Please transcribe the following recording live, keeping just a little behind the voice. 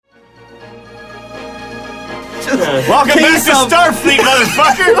Welcome back to Starfleet,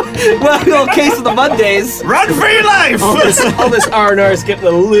 motherfucker! Well, case of the Mondays. Run for your life! All this R&R is getting a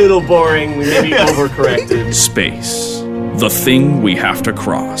little boring. We may be overcorrected. Space, the thing we have to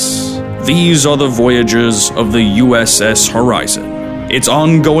cross. These are the voyages of the USS Horizon. Its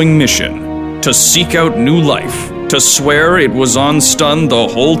ongoing mission, to seek out new life, to swear it was on stun the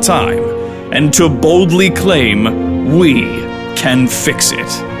whole time, and to boldly claim we can fix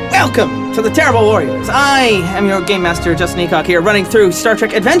it. Welcome to the Terrible Warriors. I am your Game Master, Justin Eacock, here, running through Star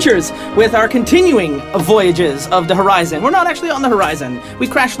Trek Adventures with our continuing voyages of the Horizon. We're not actually on the Horizon. We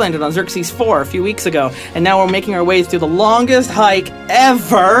crash-landed on Xerxes 4 a few weeks ago, and now we're making our way through the longest hike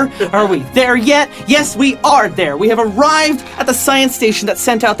ever. Are we there yet? Yes, we are there. We have arrived at the science station that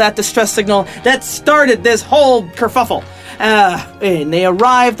sent out that distress signal that started this whole kerfuffle. And they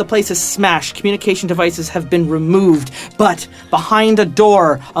arrive, the place is smashed, communication devices have been removed, but behind a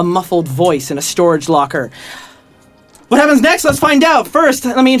door, a muffled voice in a storage locker. What happens next? Let's find out. First,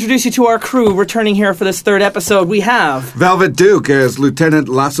 let me introduce you to our crew returning here for this third episode. We have... Velvet Duke as Lieutenant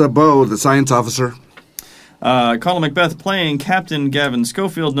Lassa Beau, the science officer. Colin Macbeth playing Captain Gavin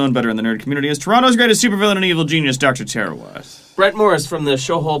Schofield, known better in the nerd community as Toronto's greatest supervillain and evil genius, Dr. Tarawat. Brett Morris from the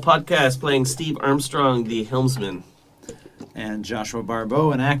Showhole Podcast playing Steve Armstrong, the helmsman. And Joshua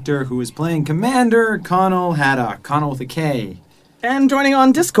Barbeau, an actor who is playing Commander Connell Haddock, Connell with a K. And joining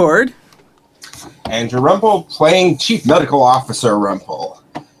on Discord... Andrew Rumpel playing Chief Medical Officer Rumpel.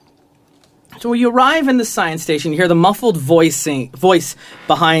 So when you arrive in the science station, you hear the muffled voice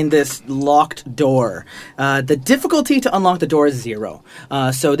behind this locked door. The difficulty to unlock the door is 0.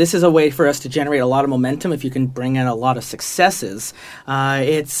 So this is a way for us to generate a lot of momentum if you can bring in a lot of successes.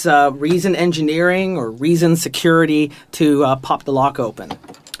 It's reason engineering or reason security to pop the lock open.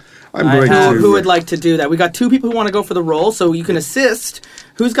 Who would like to do that? We got 2 people who want to go for the role, so you can assist.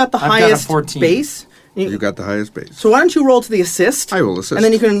 Who's got the highest base? You got the highest base. So why don't you roll to the assist? I will assist. And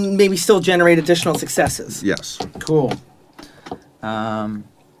then you can maybe still generate additional successes. Yes. Cool. As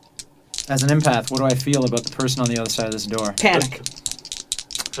an empath, what do I feel about the person on the other side of this door? Panic.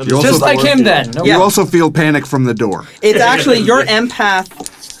 Just like him then. You also feel panic from the door. It's actually your empath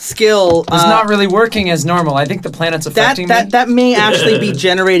skill. It's not really working as normal. I think the planet's affecting me. That may actually be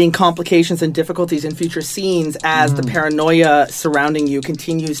generating complications and difficulties in future scenes as the paranoia surrounding you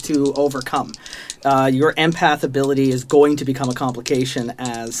continues to overcome. Your empath ability is going to become a complication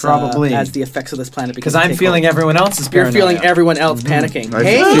as the effects of this planet because I'm feeling everyone else's paranoia. You're feeling everyone else panicking.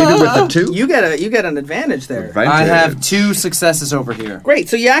 Hey, with the 2. You get an advantage there. I have 2 successes over here. Great.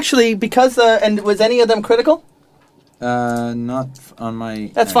 So you actually and was any of them critical? Not on my...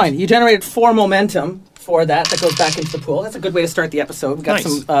 That's fine. You generated 4 momentum for that goes back into the pool. That's a good way to start the episode. We've got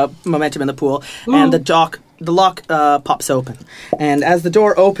some momentum in the pool. Ooh. And the lock pops open. And as the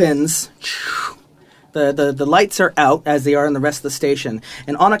door opens, the lights are out, as they are in the rest of the station.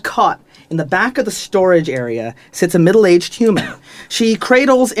 And on a cot in the back of the storage area sits a middle-aged human. She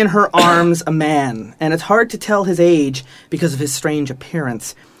cradles in her arms a man, and it's hard to tell his age because of his strange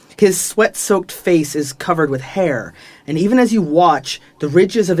appearance. His sweat-soaked face is covered with hair, and even as you watch, the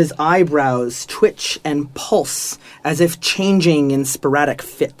ridges of his eyebrows twitch and pulse as if changing in sporadic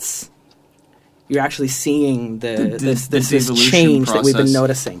fits. You're actually seeing this change process that we've been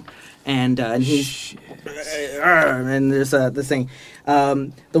noticing. And he's... And there's this thing.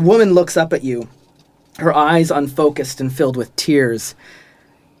 The woman looks up at you, her eyes unfocused and filled with tears.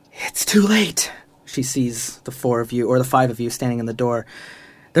 It's too late. She sees the 4 of you, or the 5 of you, standing in the door.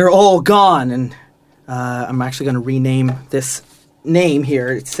 They're all gone, and I'm actually going to rename this name here.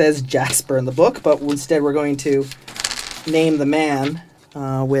 It says Jasper in the book, but instead we're going to name the man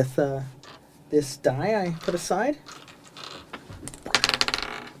with this die I put aside.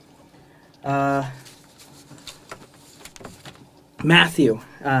 Matthew.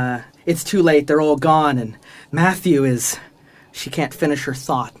 It's too late. They're all gone, and Matthew she can't finish her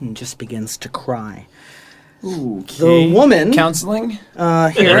thought and just begins to cry. Okay. The woman... Counseling?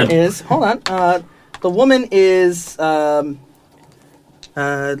 Here is... Hold on. The woman is...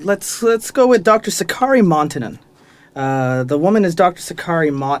 let's go with Dr. Sakari Montanen. The woman is Dr. Sakari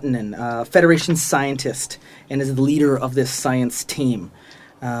Montanen, Federation scientist, and is the leader of this science team.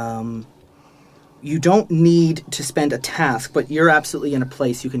 You don't need to spend a task, but you're absolutely in a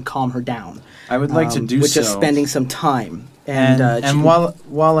place you can calm her down. I would like to do so. With just spending some time. And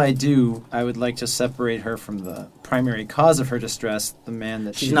while I do, I would like to separate her from the primary cause of her distress, the man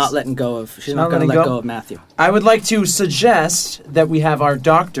that she's not letting go of. She's not going to let go of Matthew. I would like to suggest that we have our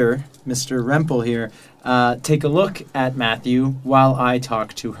doctor, Mr. Rempel here, take a look at Matthew while I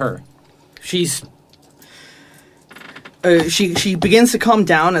talk to her. She's she begins to calm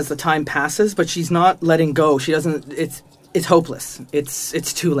down as the time passes, but she's not letting go. She doesn't. It's hopeless.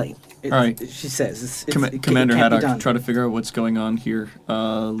 It's too late. All right. She says. Commander it can't be Haddock, done. try to figure out what's going on here.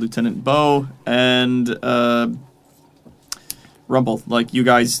 Lieutenant Bow and Rumble, like you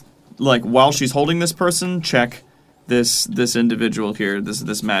guys, like while she's holding this person, check this individual here,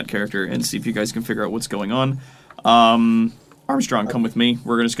 this Matt character, and see if you guys can figure out what's going on. Armstrong, come with me.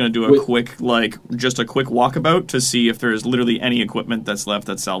 We're just going to do a quick walkabout to see if there's literally any equipment that's left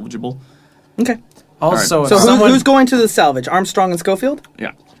that's salvageable. Okay. Also, So who's going to the salvage? Armstrong and Schofield?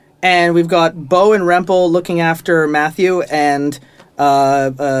 Yeah. And we've got Bo and Rempel looking after Matthew, and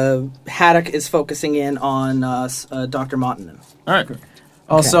Haddock is focusing in on Dr. Montanen. All right.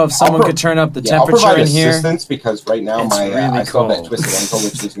 Also, if someone could turn up the I'll temperature provide in here. assistance because right now It's really I still have that cold. twisted ankle,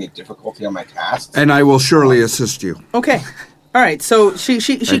 which gives me difficulty on my tasks. And I will surely assist you. Okay. All right. So she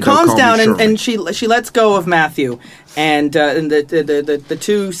don't calms call me down Shirley. and she lets go of Matthew, and the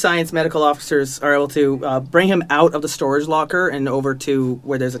two science medical officers are able to bring him out of the storage locker and over to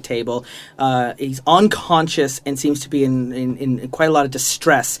where there's a table. He's unconscious and seems to be in quite a lot of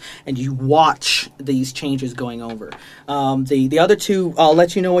distress, and you watch these changes going over. The other two, I'll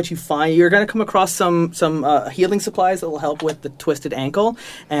let you know what you find. You're going to come across some healing supplies that will help with the twisted ankle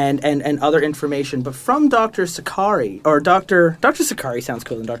and other information. But from Dr. Sakari, or Dr. Sakari sounds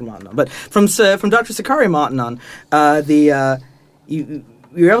cooler than Dr. Montanon, but from Dr. Sakari Montanon, you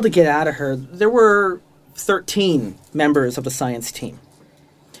were able to get out of her. There were 13 members of the science team.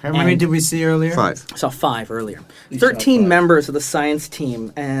 How many did we see earlier? 5. Saw 5 earlier. 13 members of the science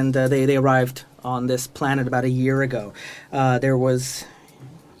team, and they arrived on this planet about a year ago. There was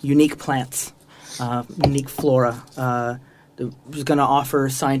unique plants, unique flora that was going to offer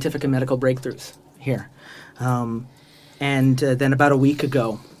scientific and medical breakthroughs here. And then about a week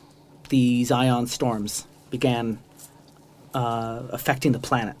ago, these ion storms began affecting the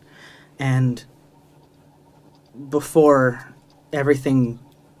planet. And before everything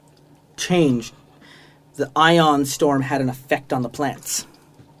changed, the ion storm had an effect on the plants.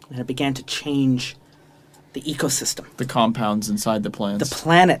 And it began to change the ecosystem. The compounds inside the plants. The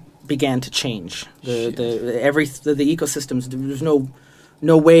planet began to change. The ecosystems. There was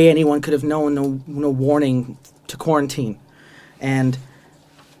no way anyone could have known. No warning to quarantine. And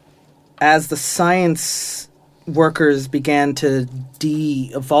as the science workers began to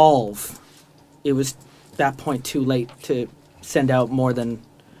de-evolve, it was at that point too late to send out more than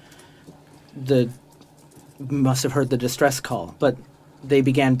must have heard the distress call. But they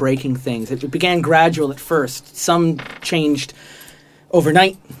began breaking things. It began gradual at first. Some changed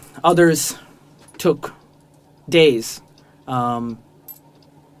overnight. Others took days.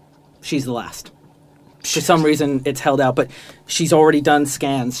 She's the last. For some reason, it's held out. But she's already done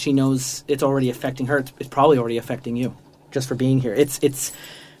scans. She knows it's already affecting her. It's probably already affecting you, just for being here. It's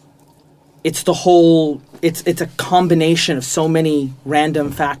the whole. It's a combination of so many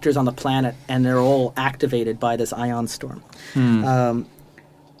random factors on the planet, and they're all activated by this ion storm.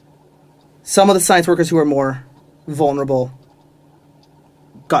 Some of the science workers who were more vulnerable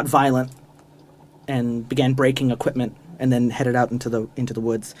got violent and began breaking equipment, and then headed out into the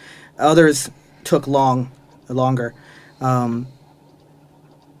woods. Others took longer. But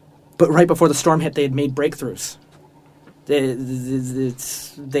right before the storm hit, they had made breakthroughs.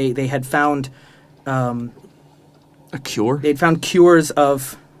 They had found a cure? They'd found cures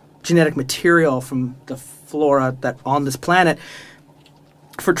of genetic material from the flora that on this planet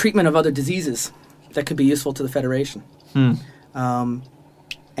for treatment of other diseases that could be useful to the Federation.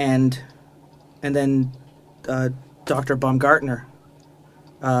 And then Dr. Baumgartner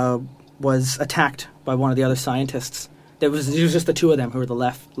was attacked by one of the other scientists. It was just the two of them who were the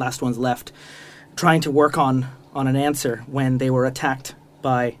last ones left, trying to work on an answer when they were attacked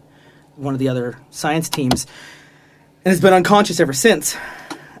by one of the other science teams, and has been unconscious ever since,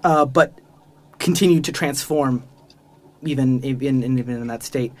 but continued to transform even in that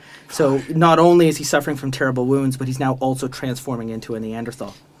state. So not only is he suffering from terrible wounds, but he's now also transforming into a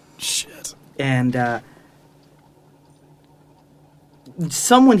Neanderthal. Shit. And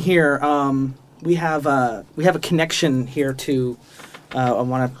someone here, we have a connection here to. I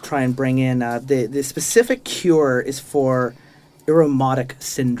want to try and bring in the specific cure is for Irumodic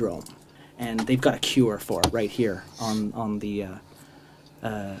syndrome, and they've got a cure for it right here in the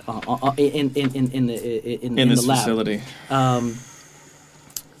this lab. facility.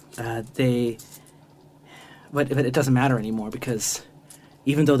 But it doesn't matter anymore because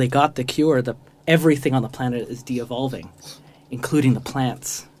even though they got the cure, everything on the planet is de-evolving, including the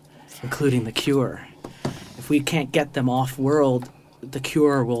plants, including the cure. If we can't get them off-world, the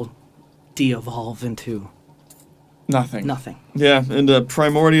cure will de-evolve into Nothing. Nothing. Yeah, and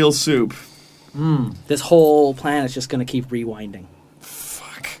primordial soup. This whole planet's just going to keep rewinding.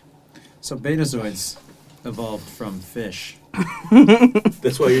 Fuck. So Betazoids evolved from fish.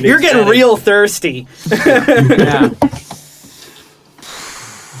 That's why You're getting real thirsty. Yeah.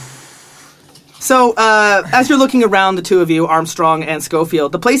 So, as you're looking around, the two of you, Armstrong and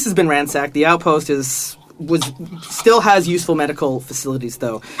Schofield, the place has been ransacked. The outpost still has useful medical facilities,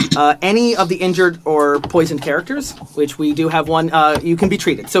 though. Any of the injured or poisoned characters, which we do have one, you can be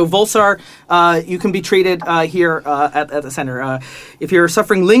treated. So, Volsar, you can be treated here at the center. If you're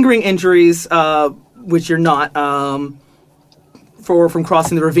suffering lingering injuries, which you're not, from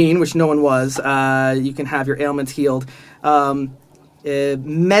crossing the ravine, which no one was, you can have your ailments healed.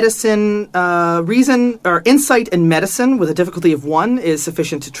 Medicine, reason, or insight and medicine with a difficulty of 1 is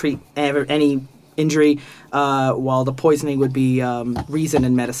sufficient to treat any injury, while the poisoning would be reason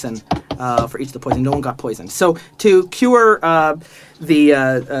and medicine for each of the poisoning. No one got poisoned. So to cure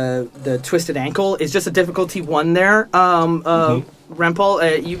the twisted ankle is just a difficulty 1 there. Rempel,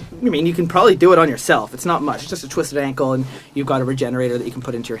 you can probably do it on yourself. It's not much. It's just a twisted ankle, and you've got a regenerator that you can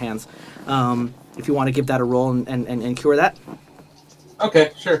put into your hands. If you want to give that a roll and cure that.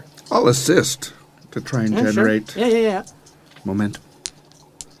 Okay, sure. I'll assist to try and generate Sure. Yeah. momentum.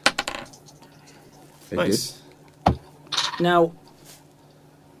 Nice. Now,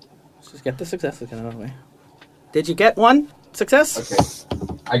 let's just get the success out of the way. Did you get 1 success? Okay.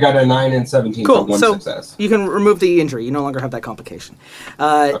 I got a 9 and 17, Cool. so 1 So success. you can remove the injury. You no longer have that complication.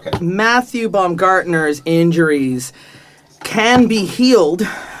 Okay. Matthew Baumgartner's injuries can be healed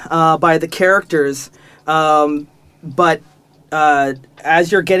by the characters, but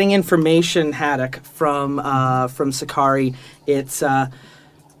as you're getting information, Haddock, from Sakari, it's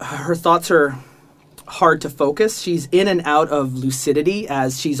her thoughts are hard to focus. She's in and out of lucidity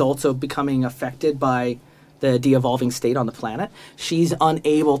as she's also becoming affected by the de-evolving state on the planet. She's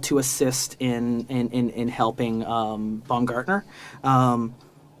unable to assist in helping Baumgartner, and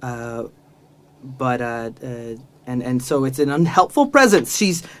so it's an unhelpful presence.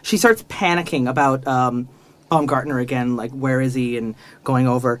 She starts panicking about Baumgartner again, like where is he, and going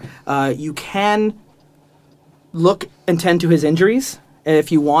over. You can look and tend to his injuries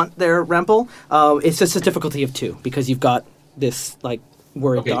if you want there, Rempel. It's just a difficulty of 2 because you've got this like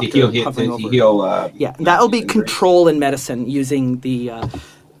word doctor hovering over. Yeah, that'll be control and medicine using the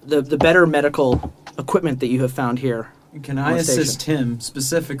better medical equipment that you have found here. Can I assist him?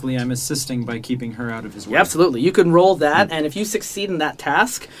 Specifically, I'm assisting by keeping her out of his way. Yeah, absolutely. You can roll that, and if you succeed in that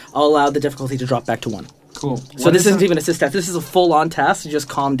task, I'll allow the difficulty to drop back to 1. Cool. So this isn't even assist task. This is a full-on task to just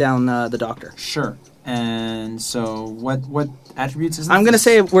calm down the doctor. Sure. And so what attributes is this? I'm going to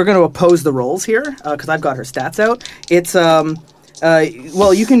say we're going to oppose the rolls here because I've got her stats out. It's,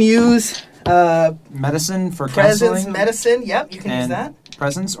 well, you can use... medicine for presence, counseling? medicine, yep, you can use that.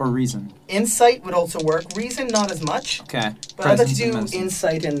 Presence or reason? Insight would also work. Reason, not as much. Okay. But I'd like to do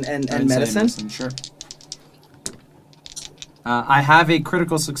insight and medicine. Sure. I have a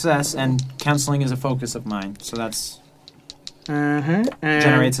critical success, and counseling is a focus of mine, so that's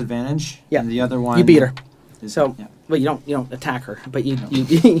generates advantage. Yeah. And the other one you beat her. So, well, you don't attack her, but you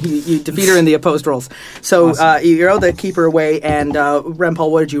defeat her in the opposed rolls. So awesome. You're able to keep her away. And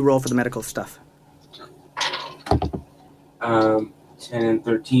Rempel, what did you roll for the medical stuff? 10 and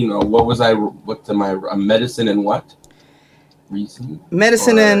 13. Oh, what was I? What's my medicine and what? Reason.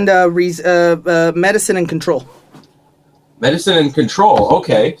 Medicine and medicine and control. Medicine and control.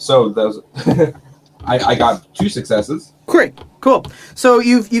 Okay, so those. I got 2 successes. Great, cool. So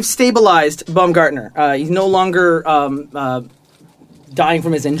you've stabilized Baumgartner. He's no longer dying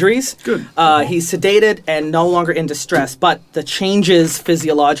from his injuries. Good. He's sedated and no longer in distress, but the changes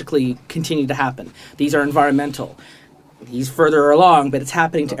physiologically continue to happen. These are environmental. He's further along, but it's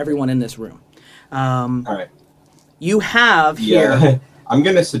happening to everyone in this room. All right. You have here. I'm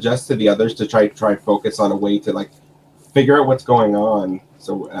going to suggest to the others to try focus on a way to figure out what's going on.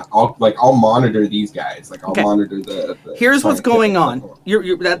 So I'll monitor these guys. I'll monitor the Here's what's going on.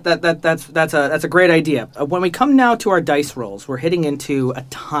 That's a great idea. When we come now to our dice rolls, we're hitting into a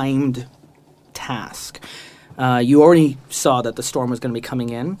timed task. You already saw that the storm was going to be coming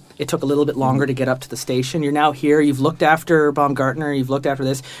in. It took a little bit longer to get up to the station. You're now here. You've looked after Baumgartner. You've looked after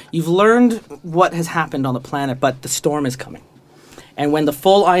this. You've learned what has happened on the planet, but the storm is coming. And when the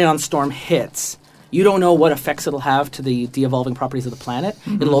full ion storm hits, you don't know what effects it'll have to the de-evolving properties of the planet.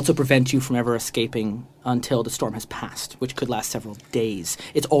 Mm-hmm. It'll also prevent you from ever escaping until the storm has passed, which could last several days.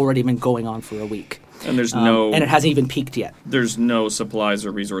 It's already been going on for a week. And there's and it hasn't even peaked yet. There's no supplies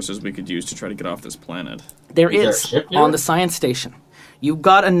or resources we could use to try to get off this planet. There is on the science station. you've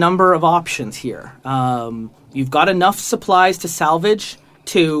got a number of options here. You've got enough supplies to salvage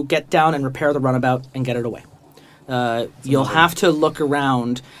to get down and repair the runabout and get it away. You'll have to look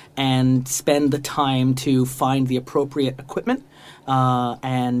around and spend the time to find the appropriate equipment,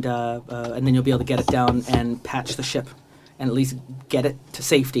 and then you'll be able to get it down and patch the ship and at least get it to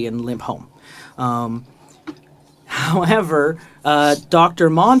safety and limp home. However, Dr.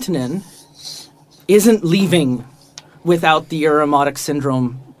 Montanen isn't leaving without the Uramotic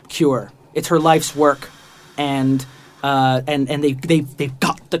syndrome cure. It's her life's work, and they've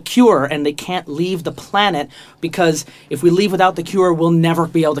got the cure, and they can't leave the planet because if we leave without the cure, we'll never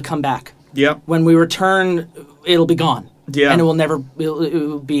be able to come back. Yep. When we return, it'll be gone. Yeah. And it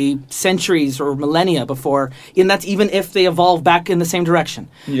will be centuries or millennia before, and that's even if they evolve back in the same direction.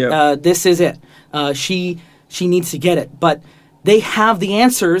 Yeah. This is it. She needs to get it, but they have the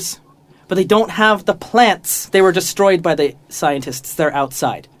answers, but they don't have the plants. They were destroyed by the scientists. They're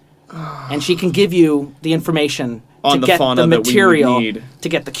outside, and she can give you the information on to the get fauna the that we material need. to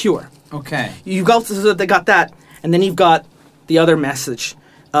get the cure. Okay. You've got so they got that, and then you've got the other message.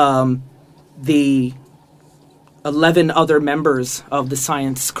 The 11 other members of the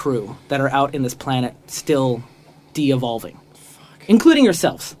science crew that are out in this planet still de-evolving, including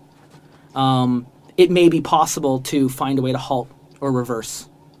yourselves. It may be possible to find a way to halt or reverse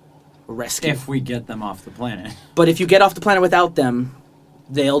or rescue. If we get them off the planet. But if you get off the planet without them,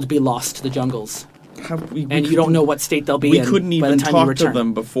 they'll be lost to the jungles. And you don't know what state they'll be in. We couldn't by the even time you talk return. to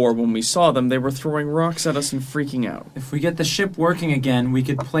them before when we saw them. They were throwing rocks at us and freaking out. If we get the ship working again, we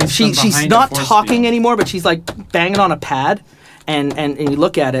could place them She's behind not a force talking field. anymore, but she's like banging on a pad, and you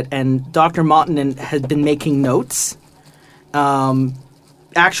look at it, and Dr. Montanen has been making notes.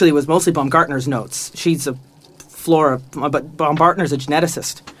 Actually, it was mostly Baumgartner's notes. She's a flora, but Baumgartner's a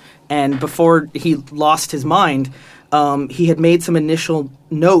geneticist, and before he lost his mind, he had made some initial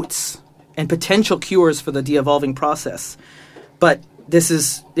notes and potential cures for the de-evolving process. But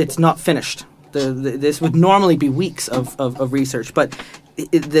it's not finished. This would normally be weeks of research, but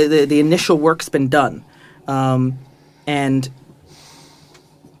the initial work's been done. And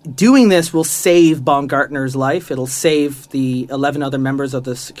doing this will save Baumgartner's life. It'll save the 11 other members of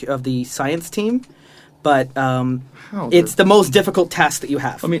the science team. But it's the most difficult task that you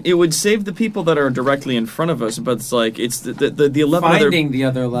have. I mean, it would save the people that are directly in front of us, but it's like it's the 11 Finding other the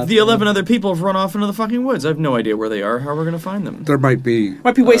other 11. the 11 other people have run off into the fucking woods. I have no idea where they are. How are we going to find them? There might be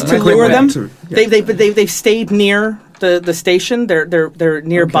ways to lure them. Yeah. They've stayed near the station. They're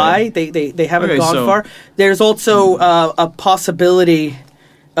nearby. Okay. They haven't Okay, gone so- far. There's also a possibility.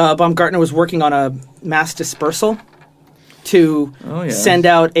 Baumgartner was working on a mass dispersal to send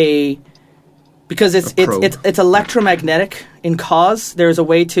out a. Because it's electromagnetic in cause. There's a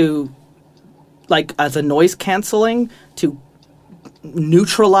way to, like, as a noise canceling, to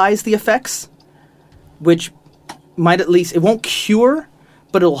neutralize the effects, which might at least, it won't cure,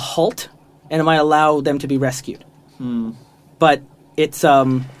 but it'll halt, and it might allow them to be rescued. But it's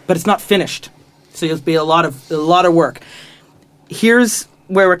not finished, so it'll be a lot of work. Here's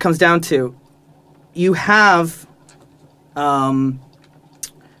where it comes down to: you have.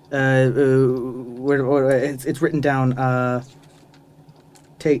 It's written down.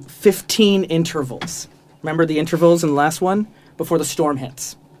 Take 15 intervals. Remember the intervals in the last one? Before the storm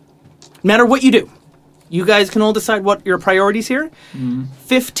hits. No matter what you do, you guys can all decide what your priorities here.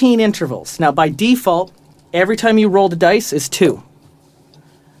 15 intervals. Now, by default, every time you roll the dice is 2.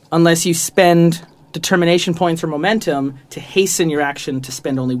 Unless you spend determination points or momentum to hasten your action to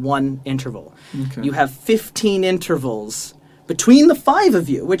spend only 1 interval. Okay. You have 15 intervals between the 5 of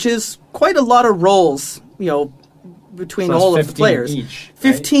you, which is quite a lot of rolls, between So all it's of the players. 15 each, right?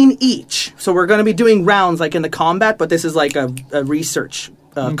 15 each. So we're going to be doing rounds like in the combat, but this is like a research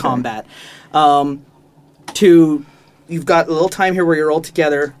combat. You've got a little time here where you're all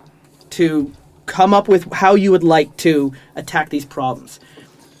together to come up with how you would like to attack these problems.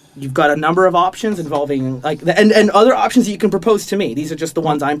 You've got a number of options involving and other options that you can propose to me. These are just the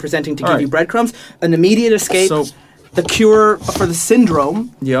ones I'm presenting to give you breadcrumbs. An immediate escape, the cure for the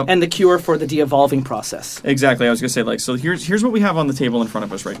syndrome, and the cure for the de-evolving process. Exactly. I was going to say, so here's what we have on the table in front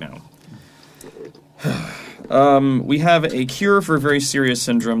of us right now. We have a cure for a very serious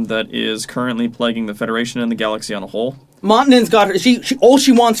syndrome that is currently plaguing the Federation and the galaxy on a whole. Montanen's got her. She all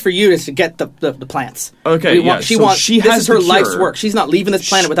she wants for you is to get the plants. Okay, She so wants. she this has is her the life's cure. work. She's not leaving this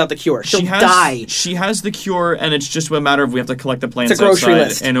planet without the cure. She'll She die. She has the cure, and it's just a matter of we have to collect the plants It's a grocery outside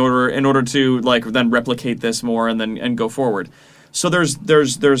list. in order to then replicate this more and go forward. So there's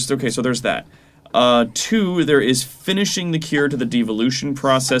that. 2, there is finishing the cure to the devolution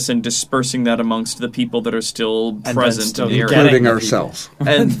process and dispersing that amongst the people that are still present in the area. Including ourselves.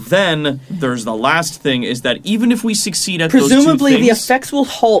 And then there's the last thing, is that even if we succeed at those two Presumably, things... the effects will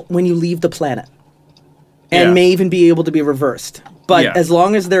halt when you leave the planet. And Yeah. may even be able to be reversed. But Yeah. as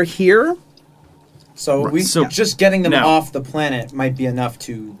long as they're here, So So- just getting them Now- off the planet might be enough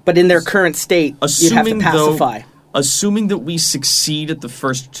to. but in their current state, you'd have to pacify. Assuming that we succeed at the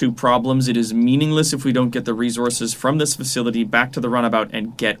first two problems, it is meaningless if we don't get the resources from this facility back to the runabout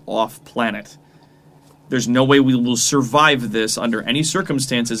and get off planet. There's no way we will survive this under any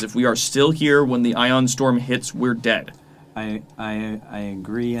circumstances. If we are still here when the ion storm hits, we're dead. I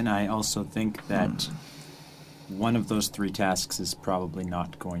agree, and I also think that one of those 3 tasks is probably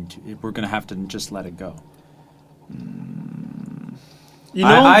not going to. We're going to have to just let it go. You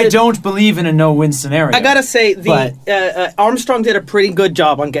know, I don't believe in a no-win scenario. I gotta say, but- Armstrong did a pretty good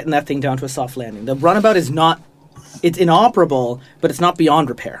job on getting that thing down to a soft landing. The runabout is not, it's inoperable, but it's not beyond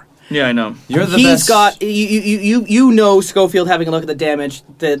repair. Yeah, I know. You're the He's best. got, you know, Schofield, having a look at the damage,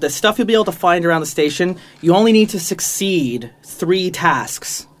 the stuff you'll be able to find around the station, you only need to succeed 3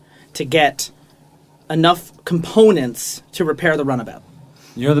 tasks to get enough components to repair the runabout.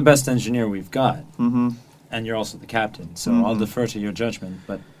 You're the best engineer we've got. Mm-hmm. And you're also the captain, so I'll defer to your judgment.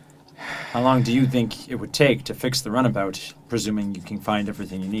 But how long do you think it would take to fix the runabout, presuming you can find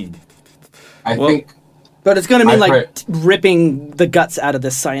everything you need? I think But it's going to mean I've like read- ripping the guts out of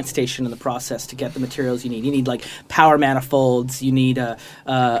this science station in the process to get the materials you need. You need like power manifolds. You need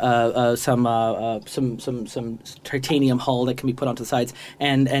some titanium hull that can be put onto the sides,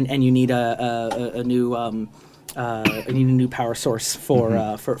 and you need a new. You need a new power source for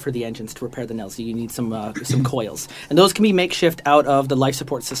the engines to repair the nails. So you need some coils, and those can be makeshift out of the life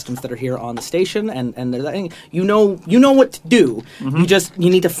support systems that are here on the station. And you know what to do. You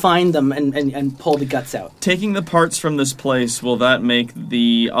need to find them and pull the guts out. Taking the parts from this place, will that make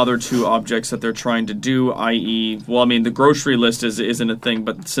the other 2 objects that they're trying to do, i.e., well, I mean, the grocery list isn't a thing,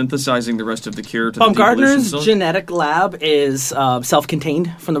 but synthesizing the rest of the cure to the Baumgartner's devolution genetic lab is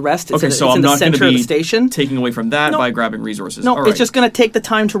self-contained from the rest. It's so it's I'm in the not going to center of be the station. taking away from that No. by grabbing resources. No, All it's right. just going to take the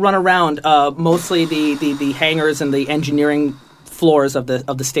time to run around, mostly the hangars and the engineering floors of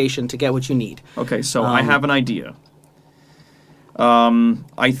the station to get what you need. Okay, so I have an idea.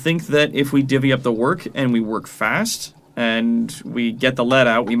 I think that if we divvy up the work and we work fast and we get the lead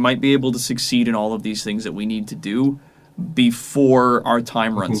out, we might be able to succeed in all of these things that we need to do before our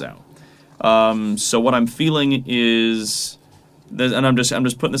time runs out. So what I'm feeling is, and I'm just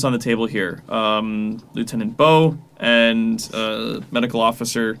putting this on the table here. Lieutenant Bow and Medical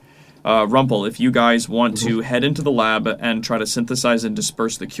Officer Rumpel, if you guys want to head into the lab and try to synthesize and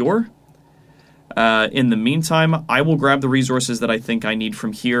disperse the cure. In the meantime, I will grab the resources that I think I need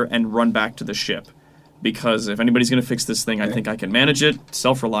from here and run back to the ship. Because if anybody's going to fix this thing, I think I can manage it.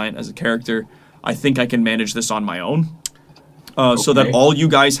 Self-reliant as a character, I think I can manage this on my own. So that all you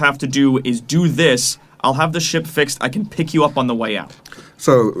guys have to do is do this. I'll have the ship fixed. I can pick you up on the way out.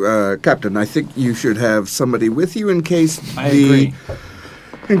 So, Captain, I think you should have somebody with you in case agree.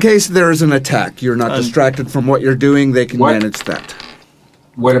 In case there is an attack. You're not distracted from what you're doing. They can manage that.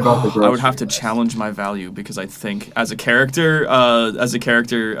 What about the grocery I would have to list? challenge my value because I think, as a character,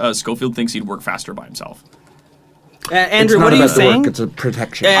 Schofield thinks he'd work faster by himself. Andrew, It's what not are you about the work, saying? it's a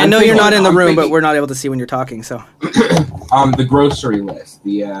protection. I I'm know you're thinking- not in the I'm room, but thinking- we're not able to see when you're talking. So, The grocery list.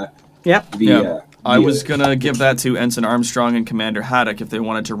 yep. I was going to give that to Ensign Armstrong and Commander Haddock if they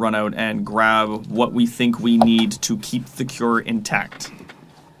wanted to run out and grab what we think we need to keep the cure intact.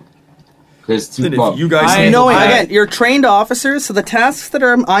 There's 2 Then if bugs. you guys I- think- Knowing I- again, you're trained officers, so the tasks that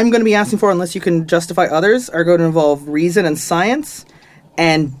I'm going to be asking for, unless you can justify others, are going to involve reason and science,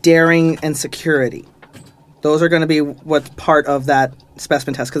 and daring and security. Those are going to be what's part of that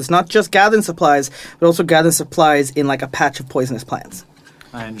specimen test, because it's not just gathering supplies, but also gathering supplies in like a patch of poisonous plants,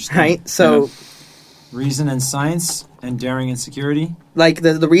 I understand. right? So, Reason and science and daring and security. like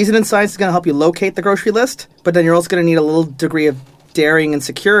the reason and science is going to help you locate the grocery list, but then you're also going to need a little degree of daring and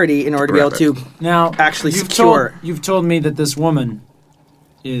security in order to be able to Now, actually you've secure. You've told me that this woman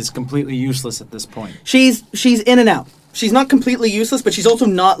is completely useless at this point. She's in and out. She's not completely useless, but she's also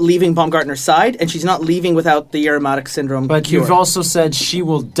not leaving Baumgartner's side, and she's not leaving without the aromatic syndrome But cure. you've also said she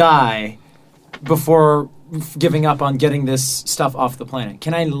will die before giving up on getting this stuff off the planet.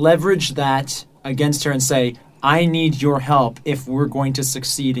 Can I leverage that against her and say, I need your help if we're going to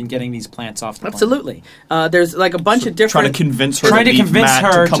succeed in getting these plants off the planet? Absolutely. There's like a bunch of different... Trying to convince her Trying to leave convince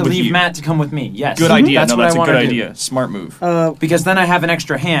Matt her come to with leave you. Matt to come with me. Yes. Good idea. That's No, what that's I a want good to do. idea. Smart move. Because then I have an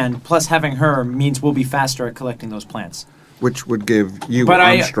extra hand, plus having her means we'll be faster at collecting those plants. which would give you But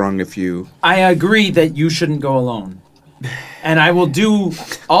Armstrong if you... I agree that you shouldn't go alone. And I will do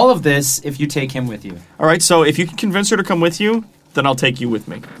all of this if you take him with you. All right, so if you can convince her to come with you, then I'll take you with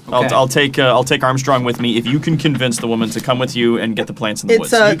me. Okay. I'll take Armstrong with me if you can convince the woman to come with you and get the plants in the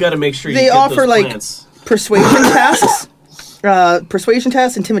woods. You got to make sure you they get offer those like plants. persuasion tasks. Persuasion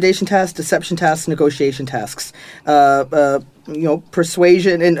tasks, intimidation tasks, deception tasks, negotiation tasks.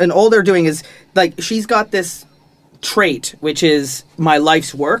 Persuasion, and all they're doing is like she's got this trait, which is my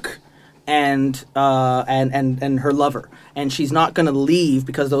life's work, and her lover, and she's not going to leave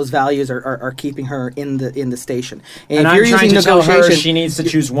because those values are keeping her in the station. And if I'm you're trying using to tell her negotiation, she needs to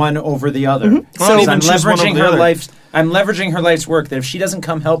choose one over the other. Mm-hmm. So even I'm choose one over leveraging the her other. life. I'm leveraging her life's work. That if she doesn't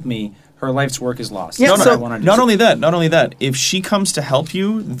come help me, her life's work is lost. Yeah, That's so- what I want to do. Not only that, if she comes to help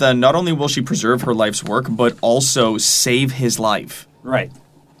you, then not only will she preserve her life's work, but also save his life. Right.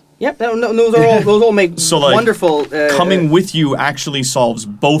 Yep, those all make So, like, wonderful. Coming with you actually solves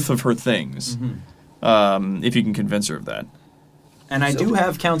both of her things. If you can convince her of that. And I do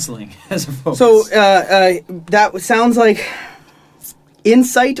have counseling as a focus. So that sounds like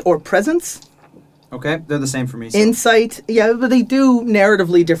insight or presence. Okay, they're the same for me. So Insight, yeah, but they do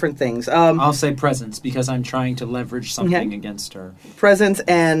narratively different things. I'll say presence because I'm trying to leverage something Okay. against her. Presence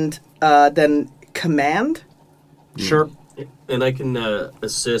and then command. Sure. And I can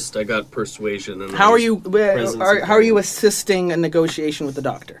assist. I got persuasion. And How are you? presence and How are you command. assisting a negotiation with the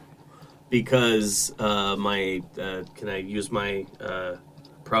doctor? Because my can I use my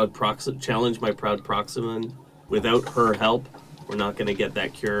challenge my proud proximan? Without her help, we're not going to get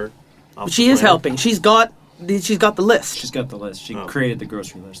that cure. off She the is planet. helping. She's got the list. She's got the list. She Oh. created the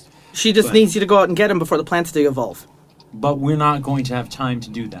grocery list. She just but- needs you to go out and get them before the plants do evolve. But we're not going to have time to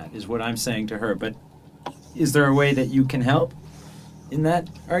do that, is what I'm saying to her. But is there a way that you can help in that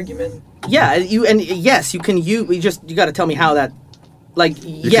argument? Yeah, yes, you can. You got to tell me how that. Like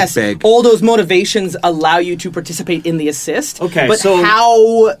yes, beg. all those motivations allow you to participate in the assist. Okay, but so-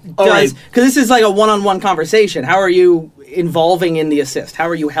 how does right. because this is like a one-on-one conversation? How are you involving in the assist? How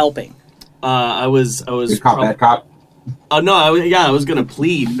are you helping? I was Good cop, bad cop. no, I was going to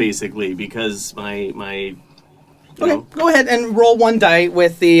plead basically because my you Okay, know, go ahead and roll one die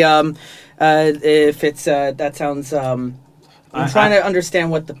with the if it's that sounds. I'm trying to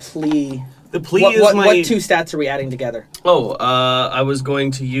understand what the plea. the plea What, is what, my what two stats are we adding together? I was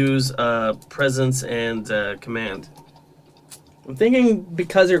going to use presence and command. I'm thinking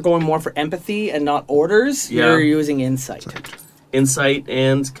because you're going more for empathy and not orders, Yeah. you're using insight. Insight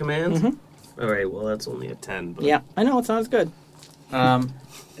and command? Mm-hmm. All right, well, that's only a 10. But Yeah, I know it's not as good.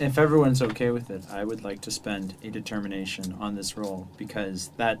 If everyone's okay with it, I would like to spend a determination on this roll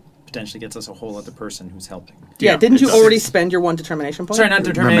because that potentially gets us a whole other person who's helping. Yeah, Yeah, didn't you it's- already spend your one determination point? Sorry, not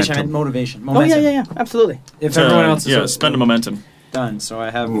determination. I meant Momentum. motivation. Oh yeah, Momentum. yeah, yeah, absolutely. If everyone else is spend a momentum. done, so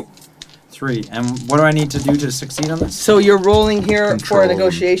I have 3. And what do I need to do to succeed on this? So you're rolling here for a Control.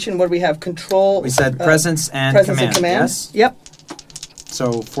 negotiation. What do we have? Control. We said presence and presence command. and command. Yes. Yep.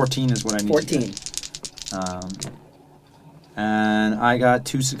 So 14 is what I need. 14. To get. And I got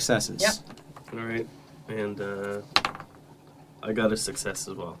 2 successes. Yep. All right, and I got a success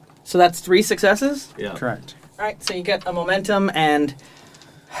as well. So that's 3 successes. Yeah. Correct. All right. So you get a momentum, and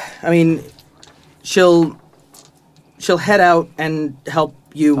I mean, she'll head out and help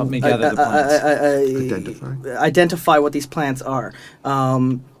you Help me gather the plants. identify what these plants are.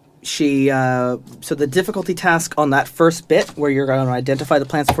 So the difficulty task on that first bit, where you're going to identify the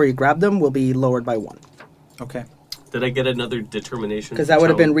plants before you grab them, will be lowered by 1. Okay. Did I get another determination? Because that would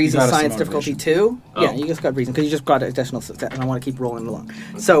have been reason, got us science, some difficulty motivation. 2. Yeah, Oh. you just got reason because you just got additional success, and I want to keep rolling along.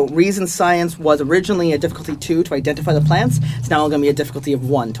 So reason science was originally a difficulty 2 to identify the plants. It's now going to be a difficulty of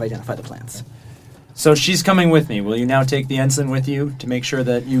 1 to identify the plants. So she's coming with me. Will you now take the ensign with you to make sure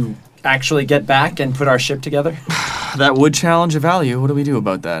that you actually get back and put our ship together? That would challenge a value. What do we do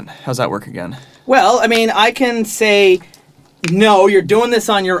about that? How's that work again? Well, I mean, I can say, no, you're doing this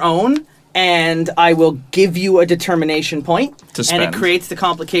on your own, and I will give you a determination point. To And it spend. creates the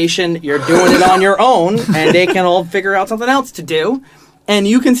complication. You're doing it on your own, and they can all figure out something else to do. And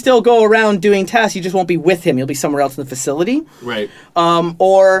you can still go around doing tasks. You just won't be with him. You'll be somewhere else in the facility. Right.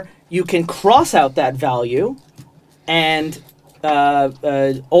 Or you can cross out that value and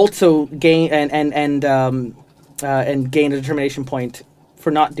also gain and gain a determination point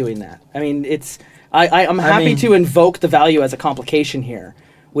for not doing that. I mean, it's I'm happy to invoke the value as a complication here,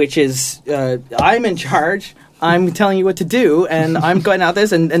 which is I'm in charge. I'm telling you what to do, and I'm going out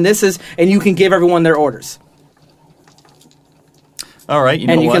this, and this is, and you can give everyone their orders, All right, you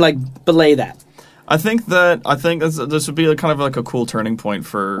know and you what? can like belay that. I think this would be kind of like a cool turning point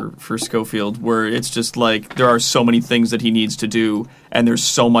for Schofield, where it's just like there are so many things that he needs to do, and there's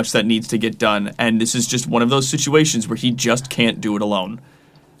so much that needs to get done, and this is just one of those situations where he just can't do it alone.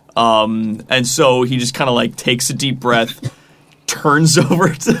 And so he just kind of like takes a deep breath, turns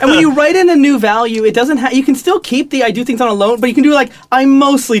over to... And when you write in a new value, it doesn't you can still keep the I do things on alone, but you can do like, I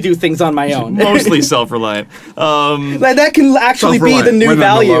mostly do things on my own. Mostly self-reliant. Like that can actually be the new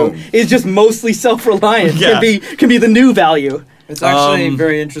value. It's just mostly self-reliant. Yeah. Can be the new value. It's actually a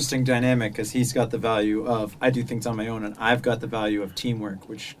very interesting dynamic because he's got the value of I do things on my own, and I've got the value of teamwork,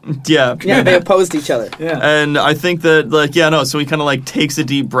 which Yeah, they opposed each other. yeah. And I think that so he kind of like takes a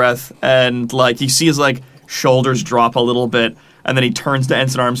deep breath, and like you see his like shoulders drop a little bit, and then he turns to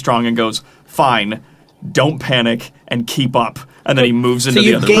Ensign Armstrong and goes, "Fine, don't panic and keep up." And then he moves into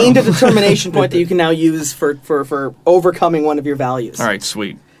the other room. So you've gained a determination point that you can now use for overcoming one of your values. All right,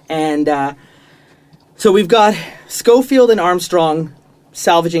 sweet. And so we've got Schofield and Armstrong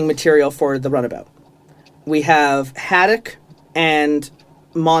salvaging material for the runabout. We have Haddock and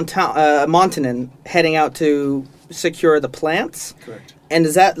Montanen heading out to secure the plants. Correct. And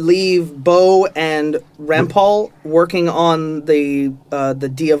does that leave Bo and Rampal working on the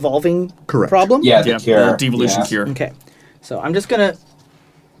de-evolving problem? Yeah, the cure. The devolution Yeah. cure. Okay. So I'm just going to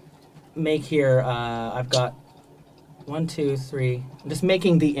make here, I've got 1, 2, 3. I'm just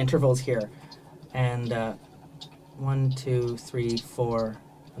making the intervals here. And 1, 2, 3, 4,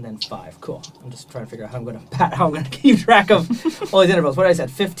 and then 5. Cool. I'm just trying to figure out how I'm going to keep track of all these intervals. What did I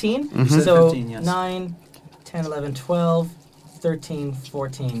said? 15? You said So 15, yes. 9, 10, 11, 12, 13,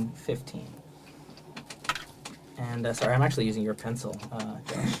 14, 15. And sorry, I'm actually using your pencil,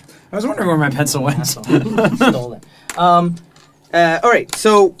 Josh. I was wondering where my pencil went. Stole it. All right,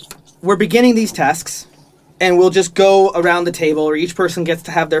 so we're beginning these tasks, and we'll just go around the table, or each person gets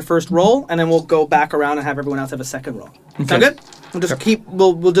to have their first roll, and then we'll go back around and have everyone else have a second roll. Sound good? We'll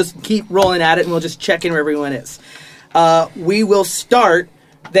just keep rolling at it, and we'll just check in where everyone is. We will start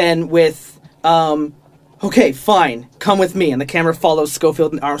then with, okay, fine, come with me, and the camera follows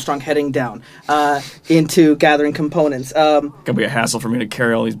Schofield and Armstrong heading down into gathering components. Gonna be a hassle for me to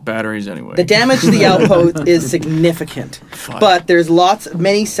carry all these batteries anyway. The damage to the outpost is significant, but there's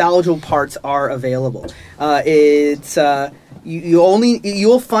many salvageable parts are available.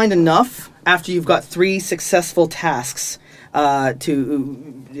 You'll find enough after you've got 3 successful tasks. After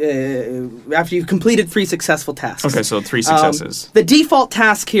you've completed 3 successful tasks. Okay, so 3 successes. The default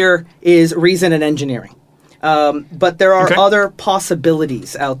task here is reason and engineering. But there are other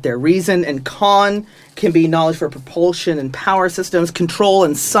possibilities out there. Reason and con can be knowledge for propulsion and power systems, control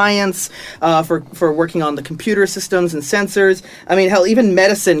and science for working on the computer systems and sensors. I mean, hell, even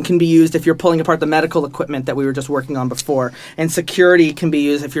medicine can be used if you're pulling apart the medical equipment that we were just working on before. And security can be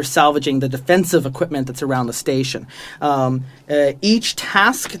used if you're salvaging the defensive equipment that's around the station. Each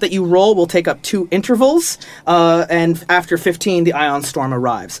task that you roll will take up 2 intervals, and after 15, the ion storm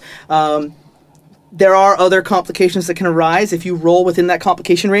arrives. There are other complications that can arise if you roll within that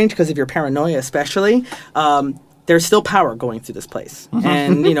complication range, because of your paranoia especially. There's still power going through this place.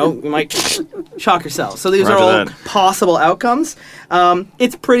 And, you might shock yourself. So these are all possible outcomes.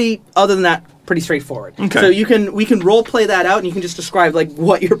 It's other than that, pretty straightforward. Okay. So we can role play that out, and you can just describe like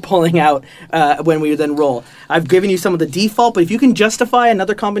what you're pulling out when we then roll. I've given you some of the default, but if you can justify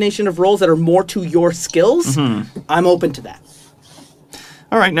another combination of rolls that are more to your skills, I'm open to that.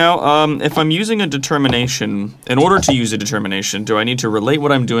 All right, now, if I'm using a determination, in order to use a determination, do I need to relate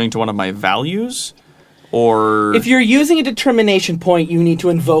what I'm doing to one of my values? Or... If you're using a determination point, you need to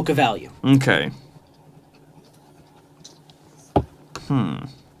invoke a value. Okay.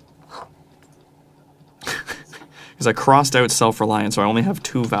 Because I crossed out self-reliance, so I only have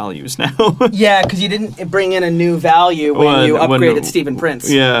 2 values now. Yeah, because you didn't bring in a new value when you upgraded Stephen Prince.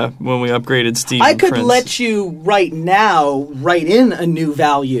 Yeah, when we upgraded Stephen I could Prince. let you right now write in a new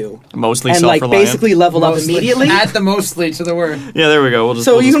value. Mostly and self-reliant. Basically level up immediately. Add the mostly to the word. Yeah, there we go.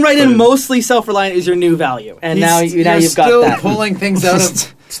 So you can write in mostly self-reliant is your new value, and now you've got that. You're still pulling things out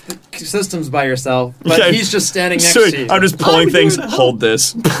of systems by yourself, but Yeah, he's just standing next so to you. I'm just pulling things. Hold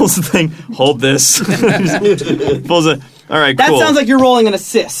this. Pulls the thing. Hold this. Pulls it. All right, That cool. sounds like you're rolling an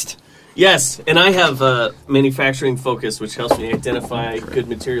assist. Yes, and I have manufacturing focus, which helps me identify good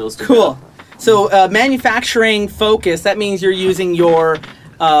materials. To Cool. So manufacturing focus, that means you're using your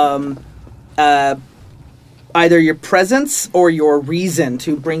either your presence or your reason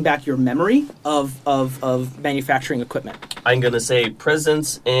to bring back your memory of manufacturing equipment. I'm going to say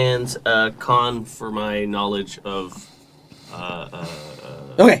presence and con for my knowledge of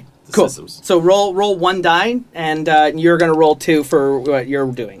Okay, cool. systems. So roll 1 die, and you're going to roll 2 for what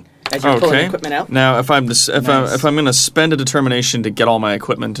you're doing. as you're pulling equipment out. Now, if I'm going to spend a determination to get all my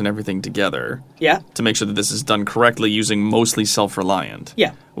equipment and everything together, to make sure that this is done correctly using mostly self-reliant.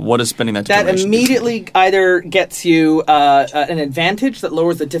 Yeah. What is spending that determination? That immediately either gets you an advantage that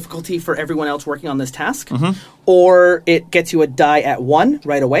lowers the difficulty for everyone else working on this task, or it gets you a die at 1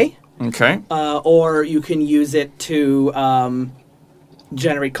 right away. Okay. Or you can use it to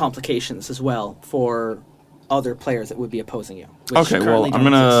generate complications as well for other players that would be opposing you. Okay, well, I'm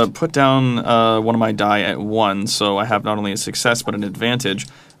going to put down one of my die at 1, so I have not only a success but an advantage.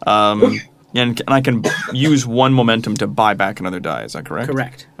 And I can use 1 momentum to buy back another die, is that correct?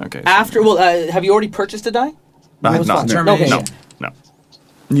 Correct. Okay. After, have you already purchased a die? I have not. Okay. No.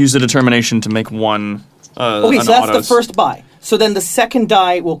 Use the determination to make 1 okay, so that's the first buy. So then the second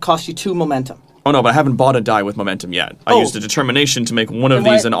die will cost you 2 momentum. Oh, no, but I haven't bought a die with momentum yet. I used a determination to make one of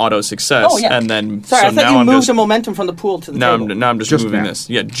these an auto success, and then... Sorry, I thought you moved a momentum from the pool to the table. Now I'm just moving this.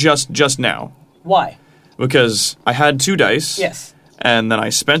 Yeah, just now. Why? Because I had 2 dice. Yes. And then I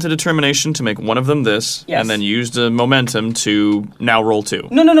spent a determination to make one of them this, and then used a momentum to now roll 2.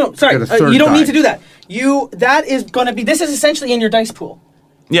 No, sorry. You don't need to do that. That is going to be... This is essentially in your dice pool.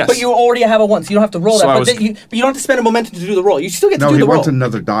 Yes. But you already have a 1, so you don't have to roll that. But you don't have to spend a momentum to do the roll. You still get to do the roll. No, he wants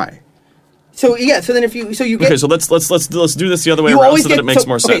another die. So then if you get okay, so let's do this the other way around so that it makes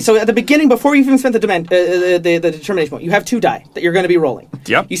more sense. Okay, so at the beginning, before you even spent the determination point, you have 2 die that you're going to be rolling.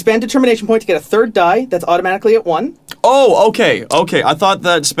 Yep. You spend determination point to get a 3rd die that's automatically at 1. Oh, okay. I thought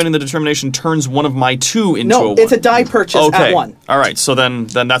that spending the determination turns one of my 2 into a 1. No, it's a die purchase at 1. All right, so then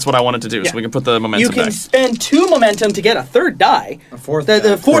that's what I wanted to do. So we can put the momentum back. You can spend 2 momentum to get a 3rd die. A 4th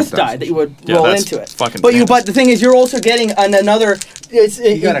the 4th die that you would roll into it. Fucking but the thing is, you're also getting another.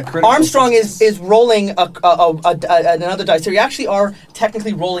 Armstrong is rolling another die, so you actually are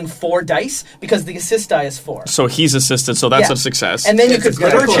technically rolling 4 dice because the assist die is 4. So he's assisted, so that's a success. And then you could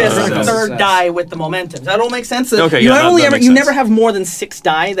purchase a 3rd die with the momentum. Does that all make sense? Okay, you never have more than 6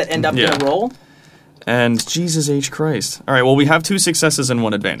 die that end up in a roll. And Jesus H. Christ! All right, well we have 2 successes and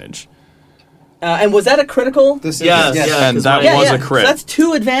 1 advantage. And was that a critical? Yes. And that was a crit. So that's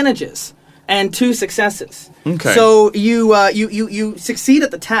 2 advantages and 2 successes. Okay. So you succeed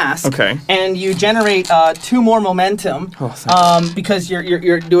at the task. Okay. And you generate 2 more momentum. Because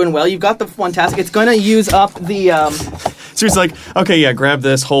you're doing well. You've got the 1 task. It's going to use up the. So he's like, okay, yeah, grab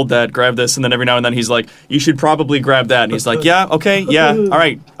this, hold that, grab this, and then every now and then he's like, you should probably grab that, and he's like, yeah, okay, yeah, all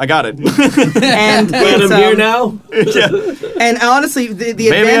right, I got it. And I'm here now. And honestly, the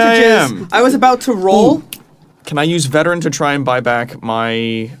advantage is I was about to roll. Ooh. Can I use veteran to try and buy back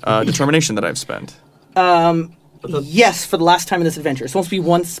my determination that I've spent? Yes, for the last time in this adventure. It's supposed to be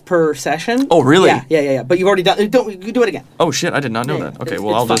once per session. Oh, really? Yeah. But you've already done. You do it again. Oh shit! I did not know that. Okay,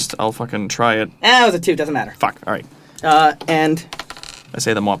 I'll fucking try it. It was a 2. Doesn't matter. Fuck. All right. And I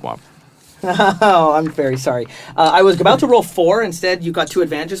say the womp womp. Oh, I'm very sorry. I was about to roll 4. Instead, you got 2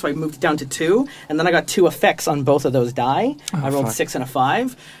 advantages, so I moved it down to 2. And then I got 2 effects on both of those die. I rolled 6 and a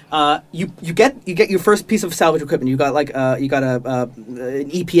 5. You get your first piece of salvage equipment. You got an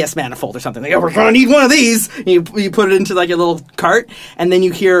EPS manifold or something. Like, we're gonna need one of these. And you put it into like a little cart, and then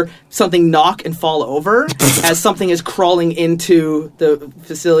you hear something knock and fall over as something is crawling into the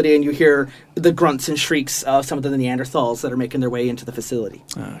facility, and you hear the grunts and shrieks of some of the Neanderthals that are making their way into the facility.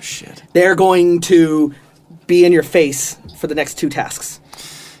 Oh shit! They're going to be in your face for the next 2 tasks.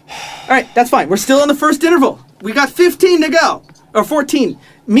 All right, that's fine. We're still in the first interval. We got 15 to go, or 14.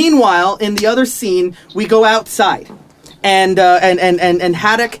 Meanwhile, in the other scene, we go outside, and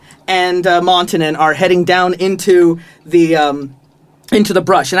Haddock and Montanen are heading down into the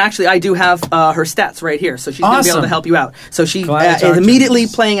brush. And actually, I do have her stats right here, so she's going to be able to help you out. So she is immediately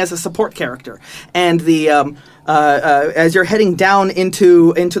playing as a support character, and as you're heading down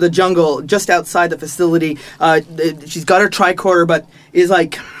into the jungle just outside the facility, she's got her tricorder, but is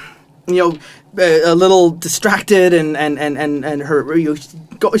like, a little distracted, and her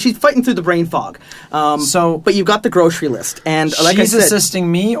she's fighting through the brain fog. But you've got the grocery list, and like I said, she's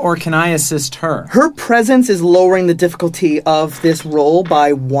assisting me, or can I assist her? Her presence is lowering the difficulty of this roll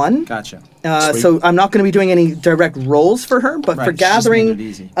by 1. Gotcha. So I'm not going to be doing any direct rolls for her, but for gathering,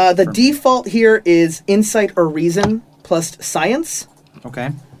 the default here is insight or reason plus science.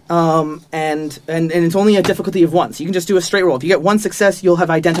 Okay. And it's only a difficulty of 1, so you can just do a straight roll. If you get 1 success, you'll have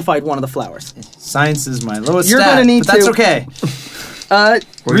identified one of the flowers. Science is my lowest You're stat, gonna need but that's okay.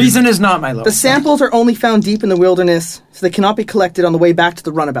 Reason is not my lowest. The samples are only found deep in the wilderness, so they cannot be collected on the way back to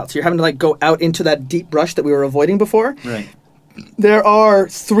the runabout. So you're having to go out into that deep brush that we were avoiding before. Right. There are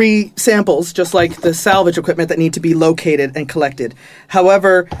 3 samples, just like the salvage equipment, that need to be located and collected.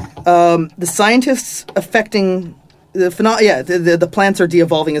 However, the scientists affecting the plants are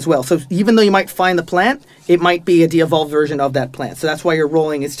de-evolving as well. So even though you might find the plant, it might be a de-evolved version of that plant. So that's why you're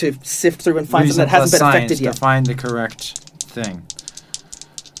rolling is to sift through and find something that hasn't been affected yet. To find the correct thing.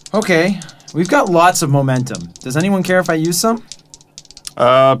 Okay, we've got lots of momentum. Does anyone care if I use some?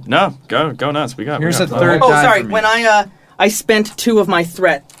 No, go nuts. Here's a third. Oh, sorry. When I spent 2 of my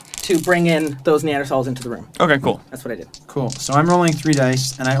threat to bring in those Neanderthals into the room. Okay, cool. That's what I did. Cool. So I'm rolling 3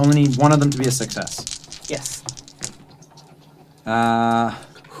 dice, and I only need 1 of them to be a success. Yes.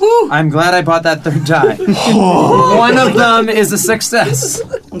 I'm glad I bought that third die. 1 of them is a success.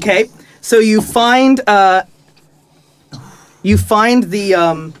 Okay. So you find the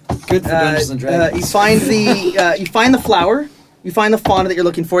Good for Dungeons and Dragons. you find the flower. You find the fauna that you're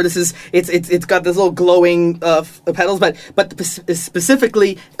looking for. It's got this little glowing petals, but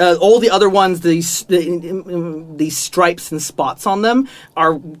specifically all the other ones, these stripes and spots on them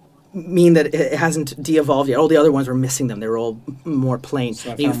mean that it hasn't de-evolved yet. All the other ones were missing them. They were all more plain.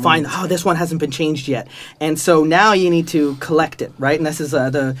 So you find, this one hasn't been changed yet. And so now you need to collect it, right? And this is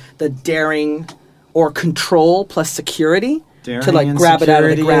the daring or control plus security Daring to and grab it out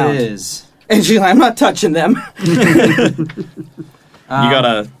of the ground. It is. And she's like, I'm not touching them. You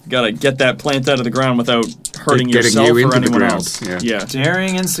gotta get that plant out of the ground without hurting Getting yourself you or into the anyone ground, else. yeah.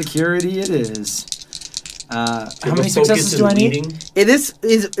 Daring and security it is. How Give many a focus successes in do I the need? meeting. It is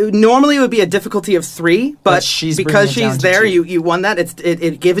normally it would be a difficulty of 3, but she's because bringing it down she's to there, 2. you won that. It's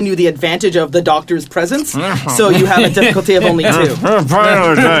given you the advantage of the doctor's presence, so you have a difficulty of only 2. No,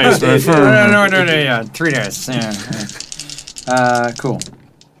 yeah. 3 dice. Yeah. Cool.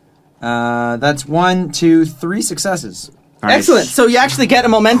 That's 1, 2, 3 successes. Nice. Excellent. So you actually get a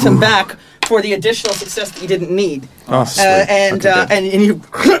momentum back for the additional success that you didn't need. Oh, sweet. And Okay, and you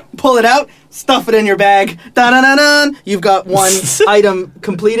pull it out, stuff it in your bag. Dun-dun-dun-dun. You've got 1 item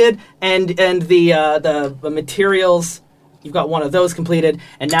completed, and the materials. You've got 1 of those completed,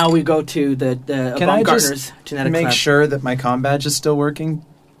 and now we go to the Can I Baumgartner's just genetic make lab. sure that my comm badge is still working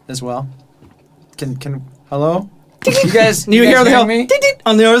as well? Can hello? You guys, You hear the hell me?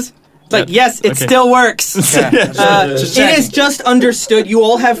 on yours? It's like, yes, it still works. Just It is just understood. You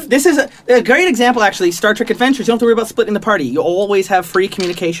all have. This is a great example, actually. Star Trek Adventures. You don't have to worry about splitting the party. You always have free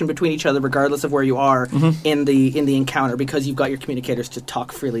communication between each other, regardless of where you are in the encounter, because you've got your communicators to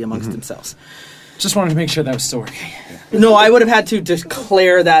talk freely amongst themselves. Just wanted to make sure that was still working. No, I would have had to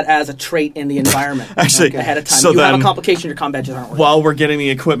declare that as a trait in the environment Actually, ahead of time. so you have a then- complication. Your comm badges aren't working. While we're getting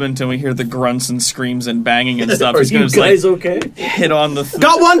the equipment and we hear the grunts and screams and banging and stuff, Are he's you gonna just guys like okay? hit on the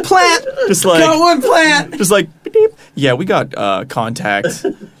Got 1 plant. just like Got 1 plant. just like beep, beep. Yeah, we got contact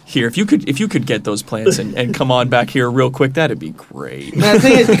here. If you could get those plants and come on back here real quick, that'd be great. And the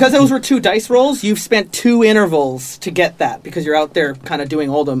thing is, because those were 2 dice rolls, you've spent 2 intervals to get that because you're out there kind of doing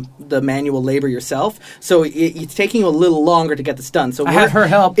all the manual labor yourself. So it's taking you a little longer to get this done. So I have her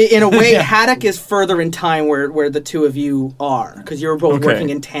help. In a way, Yeah. Haddock is further in time where the 2 of you are because you're both Okay. working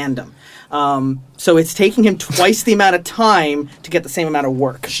in tandem. So it's taking him twice the amount of time to get the same amount of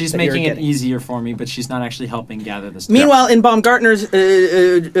work. She's that making you're it getting. easier for me, but she's not actually helping gather this. Meanwhile, in Baumgartner's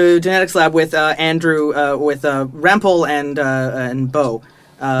genetics lab with Andrew, with Rempel and Bo,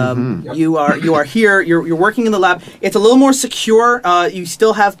 you are here. You're working in the lab. It's a little more secure. You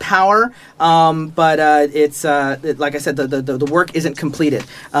still have power, but it's like I said, the work isn't completed.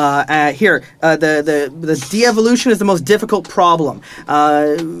 Here, the de-evolution is the most difficult problem.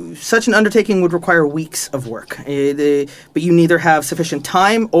 Such an undertaking would require weeks of work, but you neither have sufficient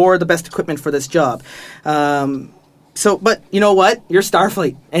time or the best equipment for this job. But you know what? You're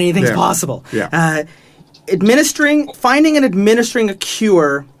Starfleet. Anything's possible. Yeah. Finding and administering a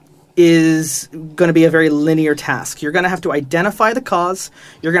cure is going to be a very linear task. You're going to have to identify the cause,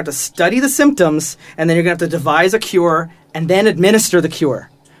 you're going to have to study the symptoms, and then you're going to have to devise a cure and then administer the cure.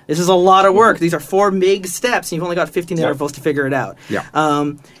 This is a lot of work. These are 4 big steps, and you've only got 15 intervals to figure it out. Yeah.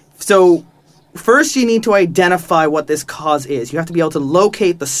 So first you need to identify what this cause is. You have to be able to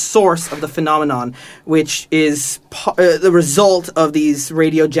locate the source of the phenomenon, which is the result of these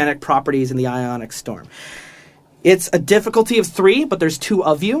radiogenic properties in the ionic storm. It's a difficulty of 3, but there's 2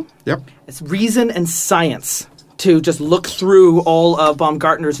 of you. Yep. It's reason and science to just look through all of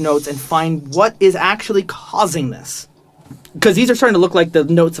Baumgartner's notes and find what is actually causing this. Because these are starting to look like the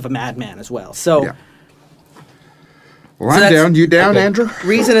notes of a madman as well. So, Yeah. Well, I'm down. You down, Andrew?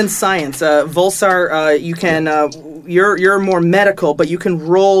 reason and science. Volsar, you can. You're more medical, but you can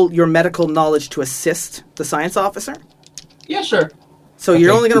roll your medical knowledge to assist the science officer. Yeah, sure. So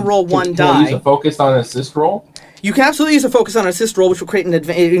you're only going to roll 1 Can I use die. a focus on an assist roll? You can absolutely use a focus on an assist roll, which will create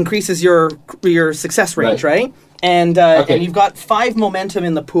it increases your success range, right? And Okay. and you've got 5 momentum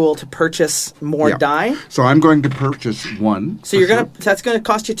in the pool to purchase more Yeah. die. So I'm going to purchase 1. So you're gonna that's gonna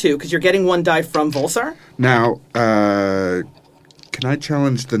cost you 2 because you're getting 1 die from Volsar. Now, can I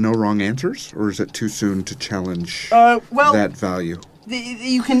challenge the no wrong answers, or is it too soon to challenge Well, that value?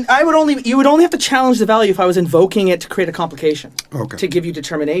 you can. You would only have to challenge the value if I was invoking it to create a complication. Okay. To give you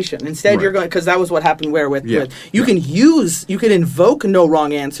determination. Instead, Right. you're going because that was what happened. With Yeah. you can invoke no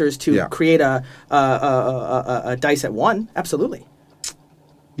wrong answers to Yeah. create a dice at 1. Absolutely.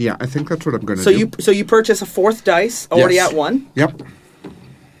 Yeah, I think that's what I'm going to do. So you purchase a 4th dice already Yes. at 1. Yep.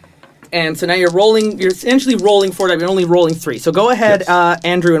 And so now you're rolling. You're essentially rolling 4 die. You're only rolling 3. So go ahead, Yes.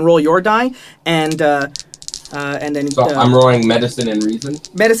 Andrew, and roll your die, and then. So I'm rolling medicine and reason.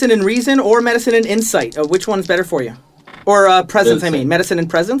 Medicine and reason, or medicine and insight. Which one's better for you? Or presence? I mean, medicine and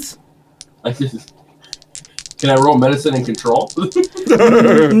presence. Can I roll medicine and control?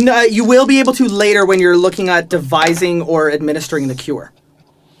 No, you will be able to later when you're looking at devising or administering the cure.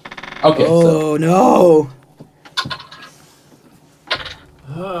 Okay. Oh no!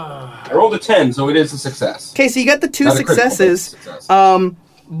 I rolled a 10, so it is a success. Okay, so you got the 2 Not a critical, but successes. it's a success.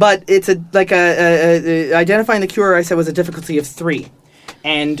 But it's identifying the cure. I said was a difficulty of 3,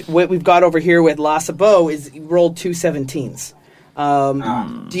 and what we've got over here with La Sabot is you rolled 2 17s.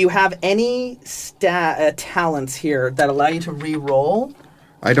 Do you have any talents here that allow you to re-roll?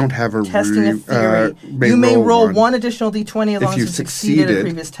 I don't have a Testing a theory. You may roll 1 additional d20 as long as you you succeeded at a succeeded,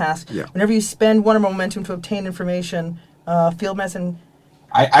 previous task. yeah. Whenever you spend 1 momentum to obtain information, field medicine.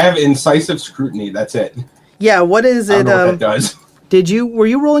 I have incisive scrutiny. That's it. Yeah, what is I it? don't know what that does. Were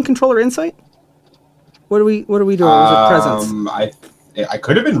you rolling control or insight? What are we doing? Was it presence? I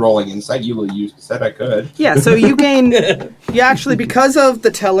could have been rolling insight. You said I could. Yeah, so you gain. You actually, because of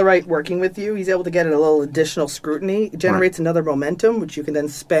the Tellarite working with you, he's able to get a little additional scrutiny. It generates another momentum, which you can then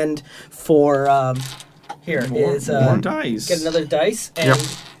spend for. More dice. Get another dice and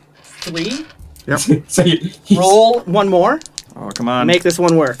 3. Yep. So Roll 1 more. Oh, come on. Make this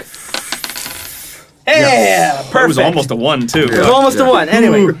one work. Yeah, perfect. That was almost a 1, too. It was almost a 1.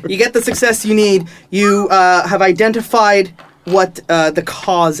 Anyway, you get the success you need. You have identified what the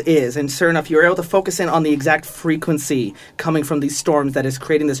cause is, and sure enough, you're able to focus in on the exact frequency coming from these storms that is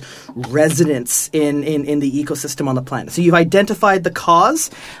creating this resonance in the ecosystem on the planet. So you've identified the cause,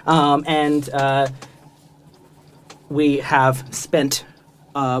 and we have spent.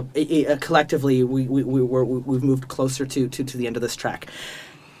 Collectively, we've moved closer to the end of this track.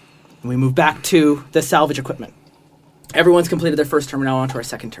 And we move back to the salvage equipment. Everyone's completed their first turn. We're now on to our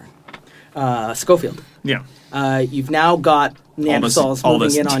second turn. Schofield. Yeah. You've now got Neanderthals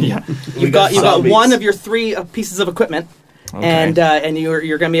moving in on you. Yeah. You've got zombies. 1 of your 3 pieces of equipment, and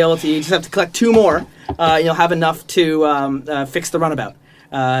you're going to be able to. You just have to collect 2 more. You'll have enough to fix the runabout.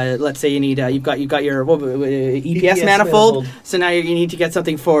 Let's say you need you've got your EPS manifold. So now you need to get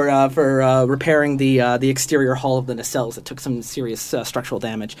something for repairing the exterior hull of the nacelles that took some serious structural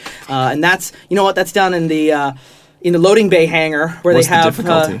damage. And that's that's down in the loading bay hangar where What's they the have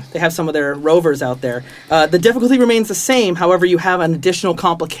difficulty? some of their rovers out there. The difficulty remains the same. However, you have an additional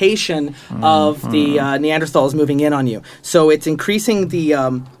complication of the Neanderthals moving in on you. So it's increasing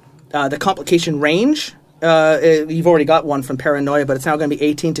the complication range. You've already got 1 from paranoia, but it's now going to be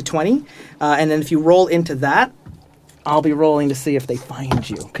 18 to 20. And then if you roll into that, I'll be rolling to see if they find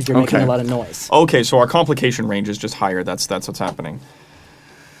you because you're making a lot of noise. Okay, so our complication range is just higher. That's what's happening.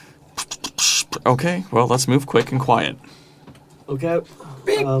 Okay, well, let's move quick and quiet. Okay.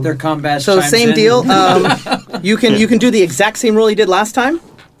 Their combat. So chimes same in. deal. You can do the exact same roll you did last time,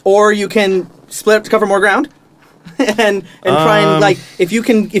 or you can split up to cover more ground. and try and if you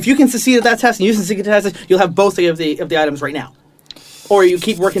can succeed at that test and you succeed at that test, you'll have both of the items right now. Or you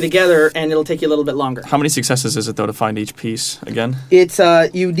keep working together and it'll take you a little bit longer. How many successes is it though to find each piece again? It's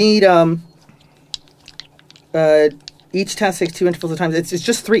you need each task takes 2 intervals of time. It's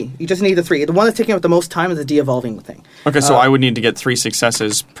just 3. You just need the 3. The one that's taking up the most time is the de-evolving thing. Okay, so I would need to get 3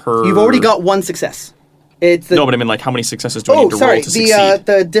 successes per. You've already got 1 success. It's the, no, but I mean, like, how many successes do I need to roll to succeed?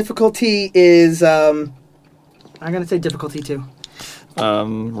 The difficulty is I'm gonna say difficulty 2.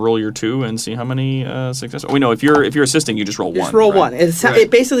 Roll your 2 and see how many successes. Oh, no, if you're assisting, you just roll 1. Just roll right? 1.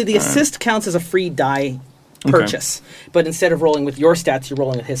 It basically the assist counts as a free die purchase, but instead of rolling with your stats, you're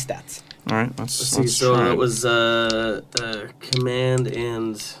rolling with his stats. All right, Let's see. So try it was command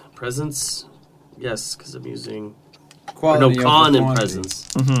and presence. Yes, because I'm using Quality over con and quantity. presence.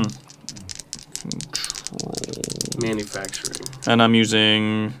 Manufacturing. And I'm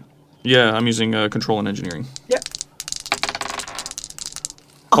using control and engineering. Yep.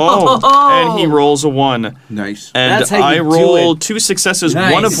 and he rolls a 1. Nice. And That's how you I do roll it. 2 successes,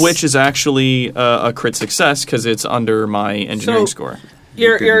 Nice. one of which is actually a crit success because it's under my engineering So- score.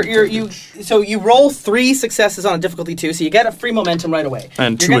 So you roll 3 successes on a difficulty 2, so you get a free momentum right away.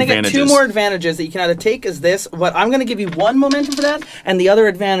 And You're 2 gonna get 2 advantages. more advantages that you can either take as this. What I'm going to give you 1 momentum for that, and the other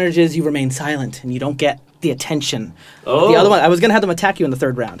advantage is you remain silent and you don't get the attention. Oh. The other one, I was going to have them attack you in the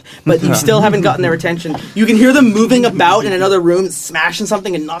 3rd round, but you still haven't gotten their attention. You can hear them moving about in another room, smashing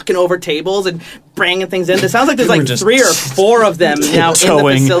something and knocking over tables and bringing things in. It sounds like there's like just 3 or 4 of them now in the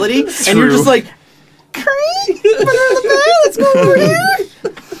tiptoeing facility, and you're through. just like, put her in the bed, let's go over here.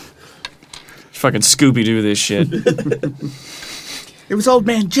 Fucking Scooby-Doo this shit. It was Old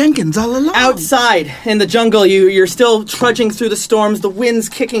Man Jenkins all along. Outside in the jungle, you're still trudging through the storms. The wind's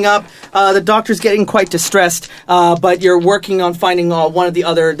kicking up. The doctor's getting quite distressed, but you're working on finding one of the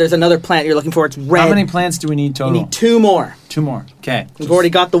other. There's another plant you're looking for. It's red. How many plants do we need You total? need 2 more. 2 more. Okay. You've already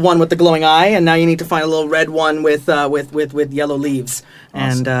got the one with the glowing eye, and now you need to find a little red one with yellow leaves,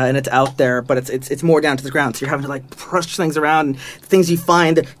 and it's out there, but it's more down to the ground. So you're having to like push things around. And things you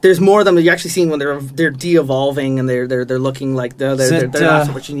find, there's more of them that you're actually seeing when they're de-evolving and they're looking like they're not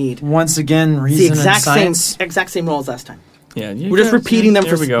what you need. Once again, It's the reason exact and same science. roll as last time. Yeah, We're just repeating them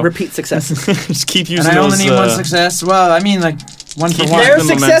there for we go. repeat successes. Just keep using And I only those. need 1 success. Well, I mean, like 1 for Keep 1. Their the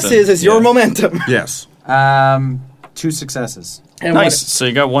momentum. successes is your Yeah. momentum. Yes. 2 successes. And Nice. So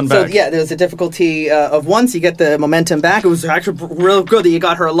you got 1 So back. yeah, there's a difficulty of 1, so you get the momentum back. It was actually real good that you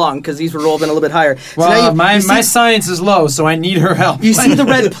got her along because these were rolled in a little bit higher. So now Well, you my see- science is low, so I need her help. You see the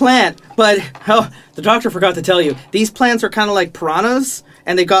red plant, but the doctor forgot to tell you. These plants are kind of like piranhas,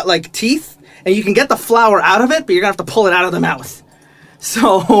 and they've got like teeth, and you can get the flower out of it, but you're going to have to pull it out of the mouth.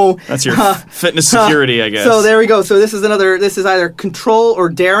 So That's your fitness security, I guess. So there we go. So this is either control or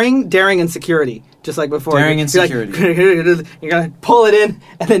daring and security. Just like before. Daring and You're security. Like, you're going to pull it in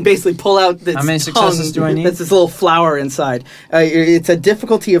and then basically pull out this How many successes do I need? That's this little flower inside. It's a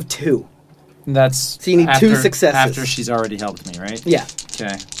difficulty of 2. That's So you need 2 successes. After she's already helped me, right? Yeah.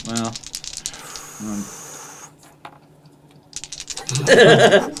 Okay. Well.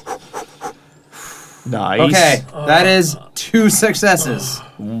 Nice. Okay. That is 2 successes.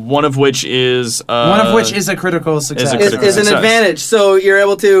 One of which is One of which is a critical success. critical Is an success. advantage. So you're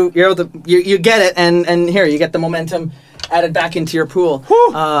able to you get it, and here you get the momentum added back into your pool.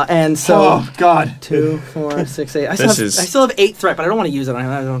 And so God. 2, 4, 6, 8. I This still have 8 threat, but I don't want to use it.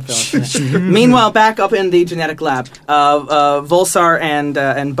 I don't feel like it. Meanwhile, back up in the genetic lab, Volsar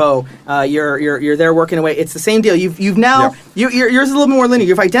and Bo, you're there working away. It's the same deal. You've now yours is a little more linear.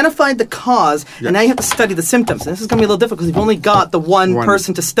 You've identified the cause, and now you have to study the symptoms. And this is going to be a little difficult because you've only got the one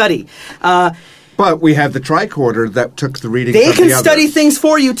person to study. But we have the tricorder that took the reading. They from can the study others. things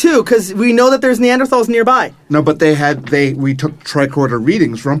for you too, because we know that there's Neanderthals nearby. No, but we took tricorder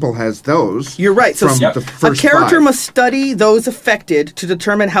readings. Rumpel has those. You're right. So from Yep. the a first character 5. must study those affected to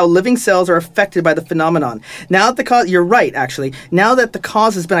determine how living cells are affected by the phenomenon. Now that the cause, you're right, actually. Now that the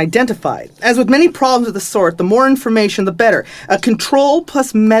cause has been identified, as with many problems of the sort, the more information, the better. A control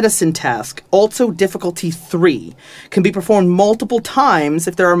plus medicine task, also difficulty 3, can be performed multiple times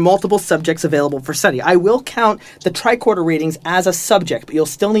if there are multiple subjects available for study. I will count the tricorder readings as a subject, but you'll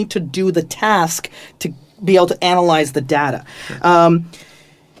still need to do the task to be able to analyze the data.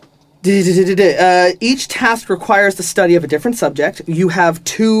 Each task requires the study of a different subject. You have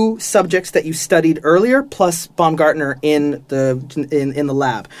 2 subjects that you studied earlier, plus Baumgartner in the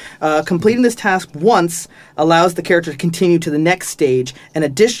lab. Completing this task once allows the character to continue to the next stage, and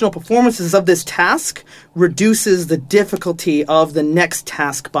additional performances of this task reduces the difficulty of the next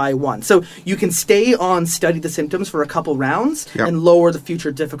task by 1. So you can stay on study the symptoms for a couple rounds and lower the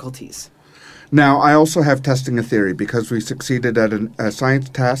future difficulties. Now, I also have testing a theory. Because we succeeded at a science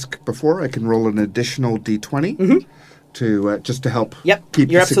task before, I can roll an additional d20 to just to help keep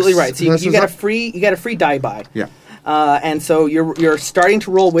You're the absolutely right. So you get successes you get a free die buy. Yeah. And so you're starting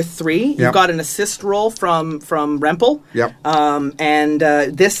to roll with 3. You've Yep. got an assist roll from Rempel. Yep. And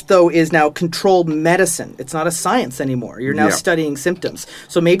this though is now controlled medicine. It's not a science anymore. You're now Yep. studying symptoms.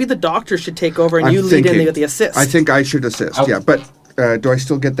 So maybe the doctor should take over and I'm you lead in thinking- with the assist. I think I should assist, Okay. yeah. But do I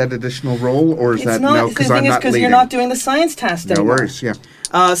still get that additional roll, or is it's that not. no? The Because thing I'm is not because leading. you're not doing the science test No anymore. worries, yeah.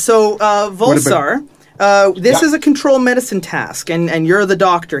 So Volsar. This Yeah. is a control medicine task, and you're the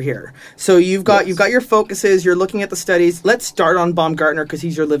doctor here. So you've got your focuses. You're looking at the studies. Let's start on Baumgartner because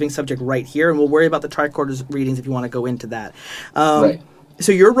he's your living subject right here, and we'll worry about the tricorder's readings if you want to go into that. Right.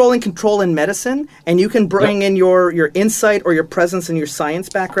 So you're rolling control in medicine, and you can bring in your insight or your presence and your science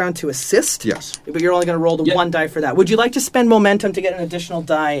background to assist. Yes. But you're only going to roll the 1 die for that. Would you like to spend momentum to get an additional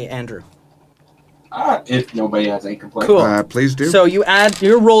die, Andrew? If nobody has any complaints. Cool. Please do. So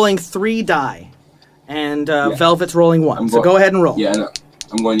you're rolling 3 die, and Velvet's rolling 1. So go ahead and roll. Yeah, no,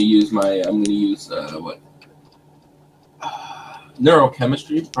 I'm going to use what?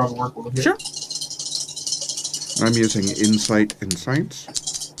 Neurochemistry. Probably work over here. Sure. I'm using insight and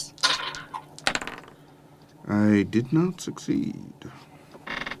science. I did not succeed.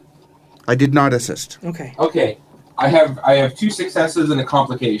 I did not assist. Okay. Okay. I have 2 successes and a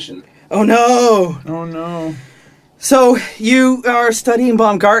complication. Oh no! Oh no. So you are studying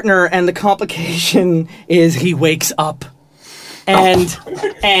Baumgartner, and the complication is he wakes up, and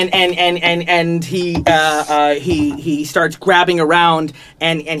he starts grabbing around,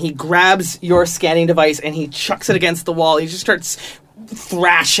 and he grabs your scanning device and he chucks it against the wall. He just starts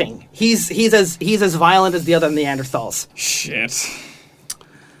thrashing. He's as violent as the other Neanderthals. Shit.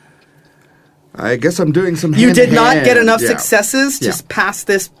 I guess I'm doing some You did not hand-to-hand. get enough Yeah. successes to pass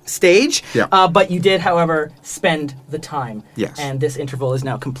this stage, Yeah. but you did, however, spend the time. Yes. And this interval is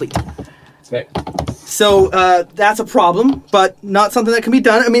now complete. Okay. So that's a problem, but not something that can be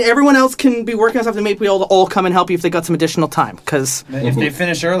done. I mean, everyone else can be working on something. Maybe we'll all come and help you if they got some additional time. Because If they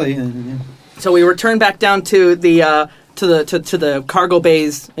finish early, then, so we return back down to the to the cargo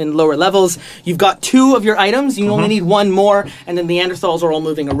bays in lower levels. You've got 2 of your items. You only need 1 more, and then the Neanderthals are all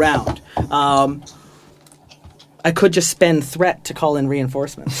moving around. I could just spend threat to call in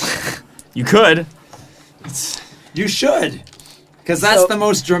reinforcements. You could. you should. Because that's the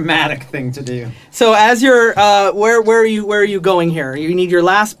most dramatic thing to do. So as you're where are you going here? You need your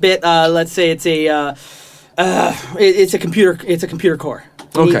last bit. Let's say it's a computer core.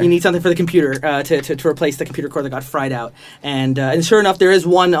 You need something for the computer to replace the computer core that got fried out. And sure enough, there is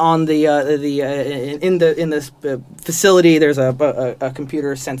one on in this facility. There's a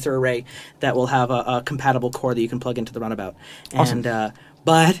computer sensor array that will have a compatible core that you can plug into the runabout. Awesome. And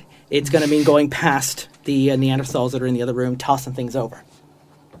but it's going to mean going past the Neanderthals that are in the other room, tossing things over.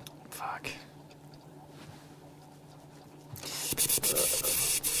 Fuck.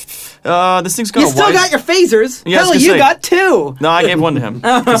 This thing's got You still got your phasers. Yeah, I was Hell, gonna you say. got 2. No, I gave one to him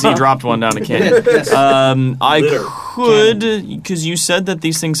because he dropped one down a canyon. I could, because you said that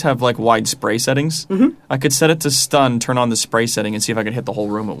these things have like wide spray settings. Mm-hmm. I could set it to stun, turn on the spray setting, and see if I could hit the whole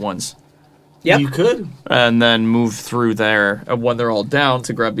room at once. Yep. You could. And then move through there when they're all down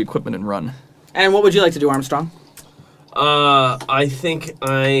to grab the equipment and run. And what would you like to do, Armstrong? I think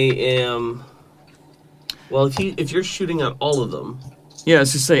I am. Well, if you're shooting at all of them. Yeah,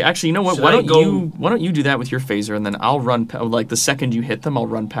 let's just say. Actually, you know what? Should Why I don't you do that with your phaser, and then I'll run. Like the second you hit them, I'll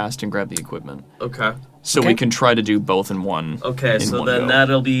run past and grab the equipment. Okay. So we can try to do both in one. Okay, in so one then go.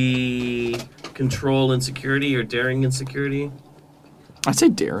 that'll be control and security or daring and security. I'd say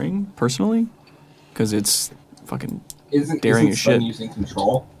daring personally, because it's fucking Isn't daring as stun shit. using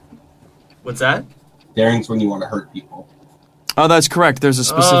control? What's that? Daring's when you want to hurt people. Oh, that's correct. There's a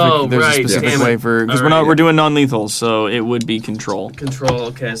specific. right. specific Damn it. way for because All right. we're doing non-lethal, so it would be control. Control.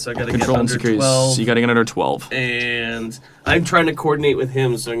 Okay, so I gotta Control get and under security. 12. So you got to get under 12. And I'm trying to coordinate with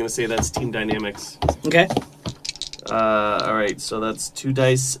him, so I'm gonna say that's team dynamics. Okay. All right, so that's 2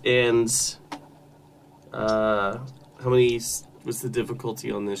 dice and how many? What's the difficulty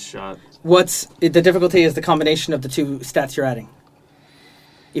on this shot? The difficulty is the combination of the 2 stats you're adding.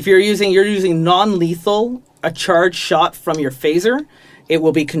 If you're using non-lethal, a charge shot from your phaser, it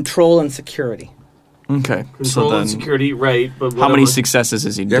will be control and security. Okay. Control so then, and security, right? But how many whatever. successes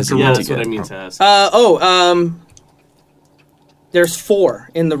is he? Does he Yeah, need to that's what get? I mean to ask. There's 4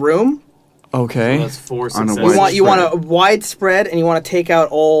 in the room. Okay. So that's 4 On a successes. You want a wide spread, and you want to take out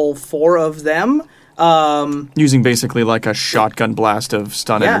all 4 of them. Using basically like a shotgun blast of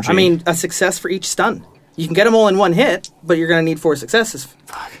stun Yeah, energy. I mean a success for each stun. You can get them all in one hit, but you're going to need 4 successes.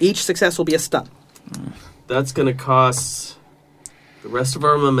 Each success will be a stun. That's going to cost the rest of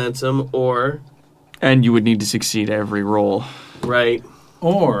our momentum, or and you would need to succeed every roll. right.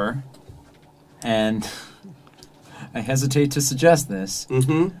 Or, and I hesitate to suggest this,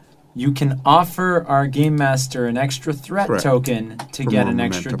 you can offer our game master an extra threat token to get more an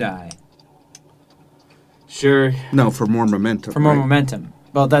extra momentum. die. Sure. No, for more momentum. For more right? momentum.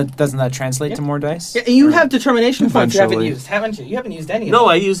 Well, doesn't that translate to more dice? Yeah, you have determination points you haven't Eventually. used, haven't you? You haven't used any of No, them.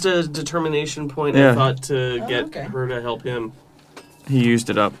 I used a determination point. Yeah. I thought to get okay. her to help him. He used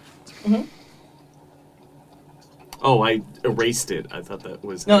it up. Oh, I erased it. I thought that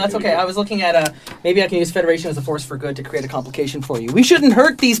was. No, that's okay. I was looking at maybe I can use Federation as a force for good to create a complication for you. We shouldn't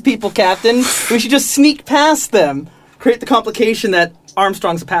hurt these people, Captain. We should just sneak past them. Create the complication that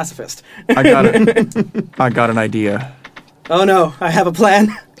Armstrong's a pacifist. I got it. I got an idea. Oh no, I have a plan.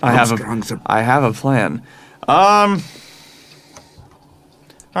 I have Armstrong's a plan.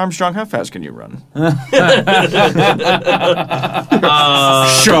 Armstrong, how fast can you run?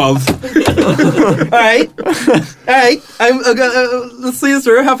 Shove. All right. Let's see this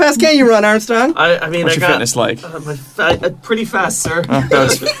through. How fast can you run, Armstrong? I mean, What's I your got fitness like? pretty fast, sir.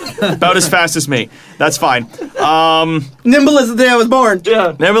 About as fast as me. That's fine. Nimble as the day I was born.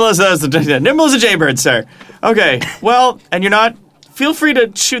 Yeah. Nimble as a jaybird, sir. Okay, well, and you're not... Feel free to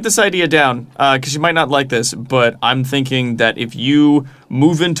shoot this idea down, because you might not like this, but I'm thinking that if you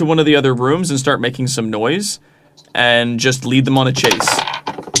move into one of the other rooms and start making some noise, and just lead them on a chase,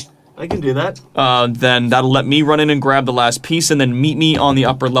 I can do that. then that'll let me run in and grab the last piece, and then meet me on the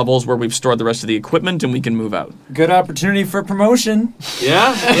upper levels where we've stored the rest of the equipment, and we can move out. Good opportunity for promotion.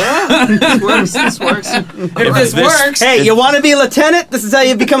 Yeah. This works. If this works. Hey, you want to be a lieutenant? This is how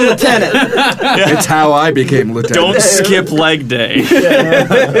you become a lieutenant. It's how I became lieutenant. Don't skip leg day.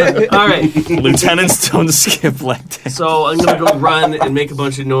 All right. Lieutenants don't skip leg day. So I'm gonna go run and make a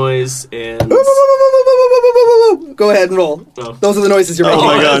bunch of noise and. Go ahead and roll. Oh. Those are the noises you're making.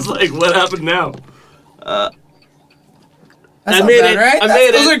 my God. I was like, what happened now? That's I not made bad, it. right? I made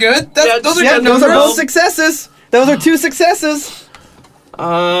it. Those are good. Yeah, Those are Yeah, good those are numbers. both successes. Those are 2 successes.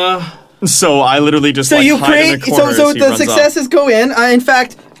 So I literally just So like you hide in create. a corner So as he the runs up. successes go in. In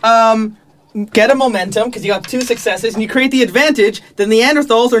fact, get a momentum because you got 2 successes, and you create the advantage. The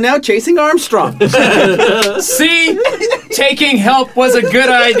Neanderthals are now chasing Armstrong. See? Taking help was a good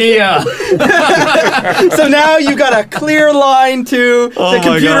idea. So now you've got a clear line to the my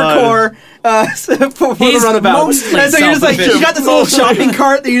computer God. core for the He's runabout. mostly And so you're just like, self-efficient. you got this little shopping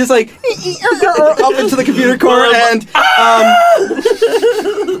cart that you're just like up into the computer core, and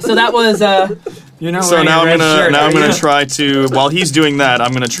so that was You're not So wearing now a red shirt, I'm are gonna you? try to. While he's doing that,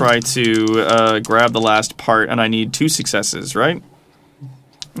 I'm gonna try to grab the last part, and I need 2 successes, right?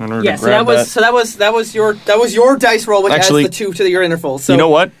 In order yeah. to So grab that was your dice roll, which Actually, adds the 2 to your interval. So you know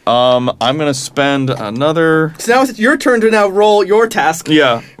what? I'm gonna spend another. So now it's your turn to now roll your task.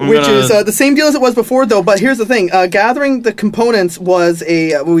 Yeah, I'm Which gonna- is the same deal as it was before, though. But here's the thing: gathering the components was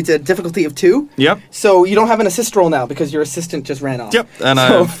we did difficulty of 2. Yep. So you don't have an assist roll now because your assistant just ran off. Yep. And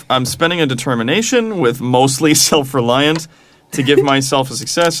So- I'm spending a determination with mostly self-reliant to give myself a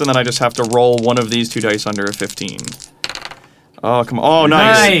success, and then I just have to roll one of these 2 dice under a 15. Oh, come on. Oh,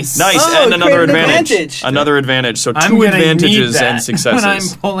 nice. Nice. Oh, and another create an advantage. advantage. Another advantage. So I'm 2 gonna need advantages that and successes. when I'm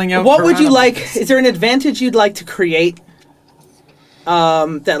pulling out. What would you Piranha like? Is there an advantage you'd like to create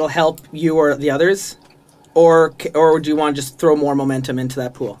that'll help you or the others, or do you want to just throw more momentum into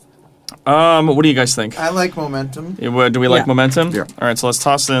that pool? What do you guys think? I like momentum. Do we like Yeah. momentum? Yeah. All right, so let's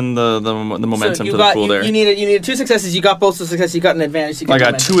toss in the momentum so to the pool there. You needed 2 successes. You got both the successes. You got an advantage. So you I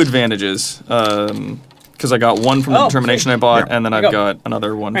got momentum. 2 advantages. Because I got one from the Oh, determination sweet. I bought, Yeah. and then There I've you go. got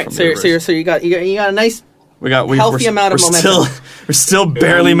another one Right, from so you got a nice. healthy amount of momentum. We're still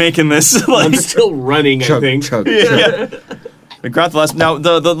barely making this. I'm Like, still running, I Chug, think. chug, yeah. We got the last. Now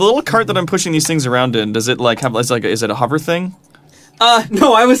the little cart that I'm pushing these things around in, does it like have? Is it a hover thing?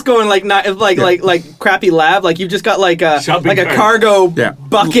 No, I was going like crappy lab. Like you've just got like a Shopping cart. cargo Yeah.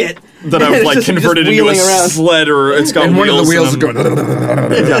 bucket That And I've it's like just converted into a wheeling around. sled, or it's got And one wheels. of the wheels is and I'm- going.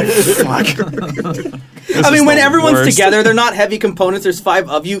 I mean, is when the everyone's worst. together, they're not heavy components. There's 5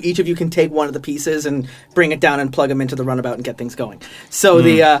 of you. Each of you can take one of the pieces and bring it down and plug them into the runabout and get things going. So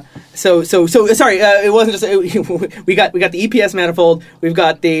the sorry, it wasn't just we got the EPS manifold. We've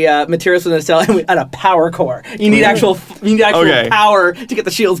got the materials for the cell, and we got a power core. You need actual Okay. power to get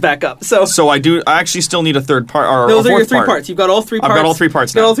the shields back up. So I actually still need a third part. Or those a are your fourth 3 part. parts. You've got all 3 I've parts. got all 3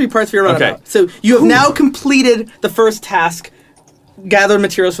 parts You've got now. all 3 parts for your runabout. Okay. So you have now completed the first task. Gather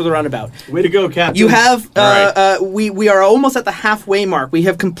materials for the runabout. Way to go, Captain. You have All we are almost at the halfway mark. We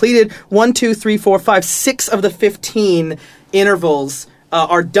have completed 1, 2, 3, 4, 5, 6 of the 15 intervals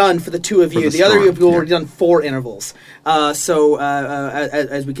are done for the 2 of you. the The other storm, of you have already yeah. done 4 intervals. As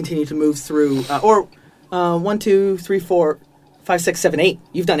we continue to move through, 1, 2, 3, 4, 5, 6, 7, 8.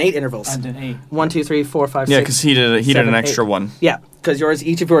 You've done 8 intervals. I've done 8. 1, 2, 3, 4, 5, 6. Yeah, because he did 7, an extra 8. one. Yeah, because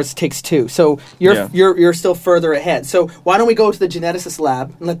each of yours takes 2. So Yeah. you're still further ahead. So why don't we go to the geneticist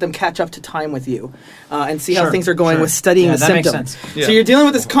lab and let them catch up to time with you, and see how Sure, things are going sure. with studying Yeah, the that makes symptoms. sense. Yeah. So you're dealing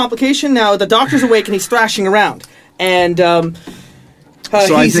with this complication now. The doctor's awake and he's thrashing around, and So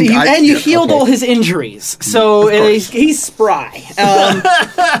I think you healed okay. all his injuries. So he's spry.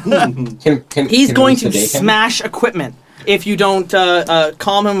 He's going to smash equipment if you don't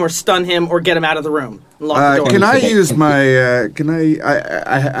calm him or stun him or get him out of the room. Lock the door. Can I use my?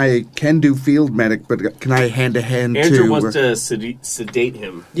 I can do field medic, but can I hand to hand Andrew to? wants to sedate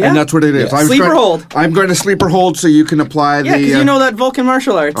him. Yeah. And that's what it is. Yeah. I'm Sleeper going- hold. I'm going to sleeper hold, so you can apply Yeah, the. because you know that Vulcan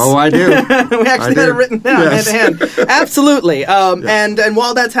martial arts. Oh, I do. we actually I had do. it written down Yes. hand to hand. Absolutely. And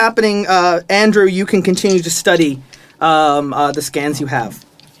while that's happening, Andrew, you can continue to study the scans you have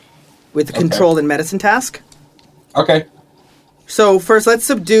with the control and medicine task. Okay. So first, let's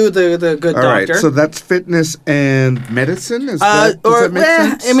subdue the good All right, doctor. so that's fitness and medicine. Is that, does or that make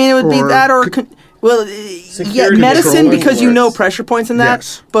sense? I mean, it would be that or. Medicine control because you know works. pressure points in that.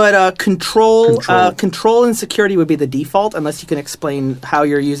 Yes. But control Control. and security would be the default unless you can explain how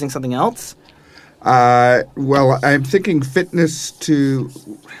you're using something else. Well, I'm thinking fitness to.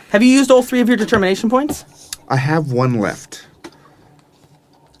 Have you used all 3 of your determination points? I have one left.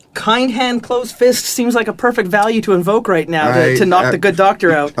 Kind hand, closed fist seems like a perfect value to invoke right now I- to knock the good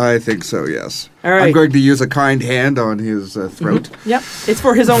doctor out. I think so. Yes. All right. I'm going to use a kind hand on his throat. Yep, it's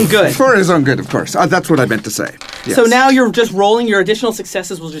for his own good. For his own good, of course. That's what I meant to say. Yes. So now you're just rolling. Your additional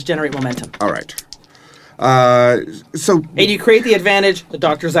successes will just generate momentum. All right. So And you create the advantage. The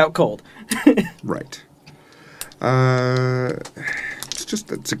doctor's out cold. right. It's just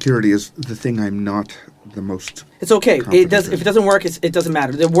that security is the thing I'm not the most. It's okay. Confident If in. it doesn't work, it doesn't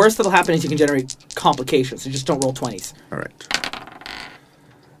matter. The worst that'll happen is you can generate complications. So just don't roll 20s. All right.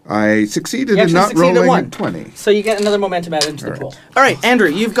 I succeeded You in actually not succeeded at rolling one. a 20. So you get another momentum added into the All pool. All right, Andrew,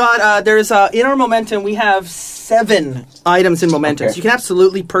 you've got there's in our momentum we have 7 items in momentum. Okay. So you can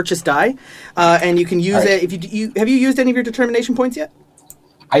absolutely purchase die, and you can use All right. it if you have you used any of your determination points yet?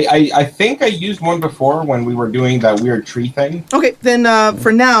 I think I used one before when we were doing that weird tree thing. Okay, then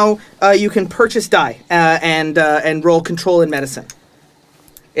for now you can purchase die and roll control in medicine.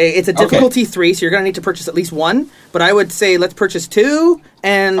 It's a difficulty 3, so you're going to need to purchase at least 1. But I would say let's purchase 2,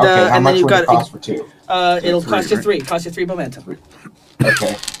 and Okay, how and much then you've would got it cost for 2? it'll Three, cost you right? 3. Cost you 3 momentum.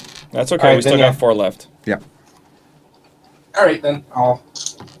 Okay. That's okay. All right, we still then, got yeah. 4 left. Yeah. All right, then I'll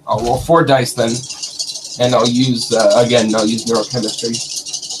roll 4 dice then, and I'll use I'll use neurochemistry.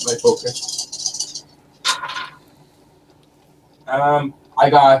 My focus. I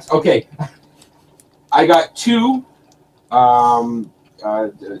got 2.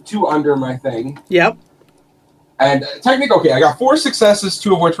 2 under my thing, Yep. and technically, okay, I got 4 successes,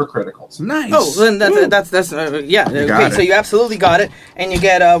 2 of which were criticals. Nice. Oh, then that's yeah. got Okay, so it. you absolutely got it, and you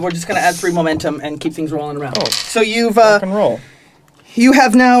get. We're just gonna add 3 momentum and keep things rolling around. Oh. So you've Rock and roll.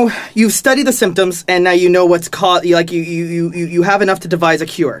 you've studied the symptoms, and now you know what's caught. Like you have enough to devise a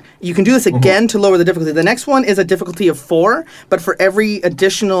cure. You can do this again to lower the difficulty. The next one is a difficulty of 4, but for every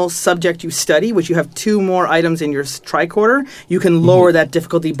additional subject you study, which you have 2 more items in your tricorder, you can lower that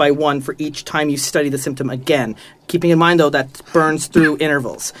difficulty by 1 for each time you study the symptom again. Keeping in mind though that burns through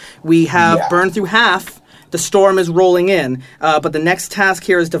intervals. We have burned through half. The storm is rolling in, but the next task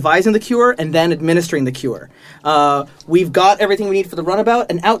here is devising the cure and then administering the cure. We've got everything we need for the runabout,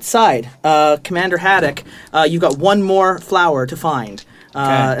 and outside, Commander Haddock, you've got 1 more flower to find,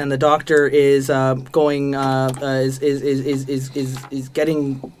 and the doctor is going is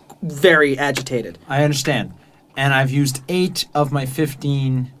getting very agitated. I understand. And I've used 8 of my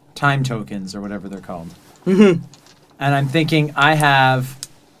 15 time tokens, or whatever they're called. Mm-hmm. And I'm thinking I have,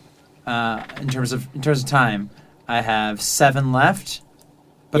 in terms of time, I have 7 left.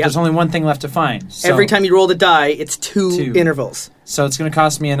 But Yep. there's only one thing left to find. So, Every time you roll the die, it's 2 2. intervals. So it's going to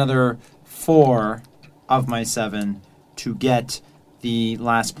cost me another 4 of my 7 to get the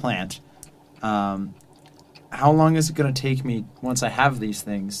last plant. How long is it going to take me once I have these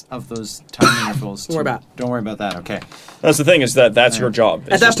things of those time intervals? Don't worry about it. Don't worry about that. Okay. That's the thing, is that's your job.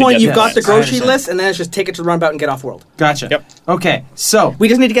 At that point, you've got the I grocery understand. list, and then it's just take it to the runabout and get off world. Gotcha. Yep. Okay. So We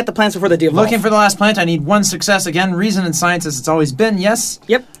just need to get the plans before the deal. looking for the last plant, I need 1 success again. Reason and science as it's always been. Yes.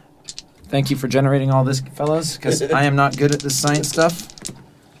 Yep. Thank you for generating all this, fellas, because I am not good at this science stuff.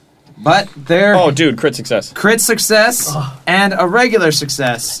 But there, Oh, dude, crit success. crit success and a regular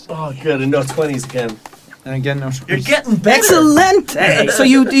success, Oh, good. And no 20s again. and again no. You're getting better. Excellent. So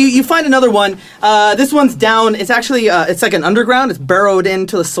you find another one. This one's down. It's actually it's like an underground. It's burrowed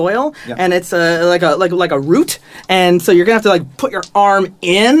into the soil, Yeah. and it's like a root. And so you're gonna have to like put your arm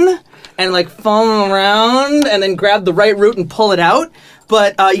in and like follow around, and then grab the right root and pull it out.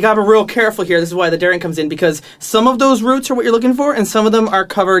 But you gotta be real careful here. This is why the daring comes in, because some of those roots are what you're looking for, and some of them are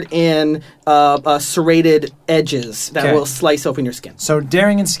covered in serrated edges that Okay. will slice open your skin. So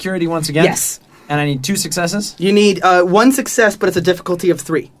daring and security once again. Yes. And I need 2 successes. You need 1 success, but it's a difficulty of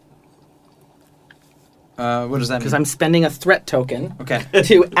 3. What does that mean? Because I'm spending a threat token Okay.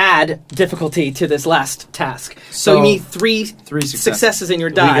 to add difficulty to this last task. So So, you need 3 3 successes. successes in your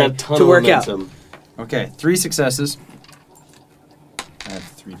We got die a ton to of work out. momentum. Okay, 3 successes. I have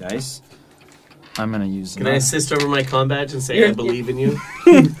 3 dice. I'm going to use Can I assist over my comm badge and say I believe in you?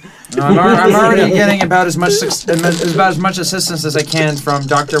 No, I'm already getting about as much assistance as I can from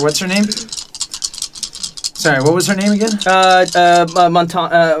Dr. What's her name? Sorry, what was her name again?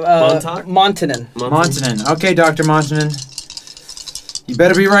 Montanen. Montanen. Okay, Dr. Montanen. You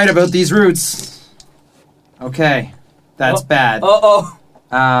better be right about these roots. Okay. That's bad. Were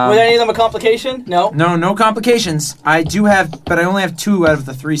any of them a complication? No? No complications. I do have, but I only have 2 out of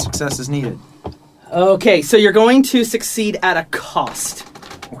the 3 successes needed. Okay, so you're going to succeed at a cost.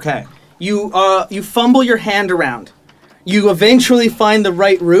 Okay. You fumble your hand around. You eventually find the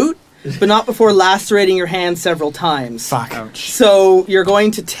right route, but not before lacerating your hand several times. Fuck. Ouch. So you're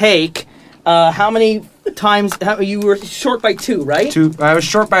going to take how many times? You were short by 2, right? 2. I was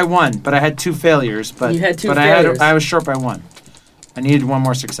short by 1, but I had 2 failures. But you had 2 failures. I was short by 1. I needed 1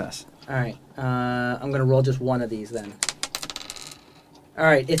 more success. All right. I'm going to roll just 1 of these then. All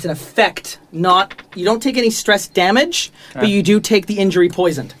right. It's an effect. You don't take any stress damage, but you do take the injury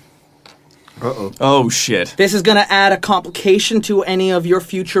poisoned. Uh-oh. Oh, shit. This is going to add a complication to any of your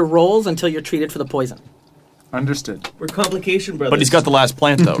future rolls until you're treated for the poison. Understood. We're complication brothers. But he's got the last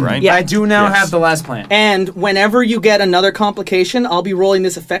plant, though, right? Yeah. I do now have the last plant. And whenever you get another complication, I'll be rolling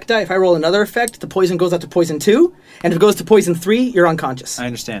this effect die. If I roll another effect, the poison goes up to poison 2. And if it goes to poison 3, you're unconscious. I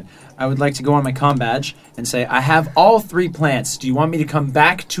understand. I would like to go on my comm badge and say, I have all 3 plants. Do you want me to come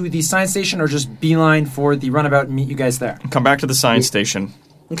back to the science station or just beeline for the runabout and meet you guys there? Come back to the science station.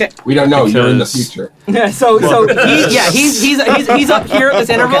 Okay. We don't know. You're in the future. So he's up here at this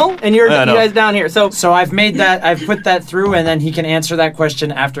interval, and you guys down here. So I've made that. I've put that through, and then he can answer that question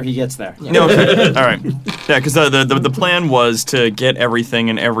after he gets there. No, okay. All right. Yeah, because the plan was to get everything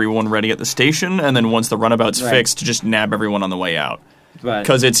and everyone ready at the station, and then once the runabout's fixed, to just nab everyone on the way out.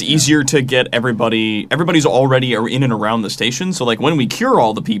 Because it's easier to get everybody. Everybody's already in and around the station, so like when we cure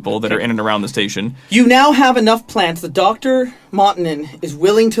all the people that are in and around the station, you now have enough plants that Dr. Montanen is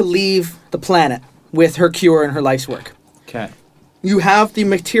willing to leave the planet with her cure and her life's work. Okay. You have the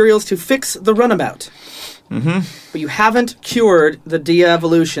materials to fix the runabout. Mm-hmm. But you haven't cured the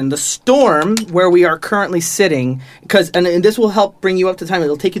de-evolution. The storm where we are currently sitting, and this will help bring you up to time.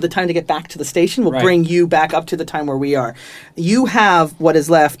 It'll take you the time to get back to the station. Will bring you back up to the time where we are. You have what is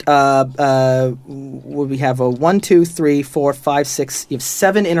left. We have a 1, 2, 3, 4, 5, 6. You have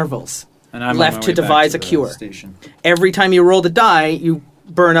 7 intervals and I'm left to devise a cure. Station. Every time you roll the die, you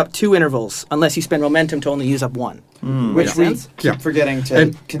burn up 2 intervals, unless you spend momentum to only use up 1. Which we keep forgetting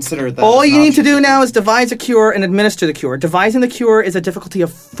to consider that. All you need to do now is devise a cure and administer the cure. Devising the cure is a difficulty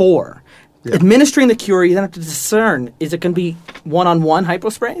of 4. Yeah. Administering the cure, you then have to discern, is it going to be one-on-one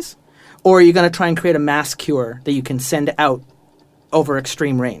hyposprays? Or are you going to try and create a mass cure that you can send out over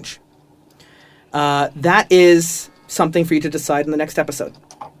extreme range? That is something for you to decide in the next episode.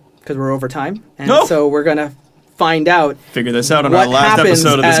 Because we're over time. And so we're going to find out. Figure this out on our last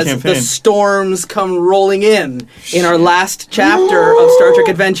episode of this as campaign. The storms come rolling in our last chapter of Star Trek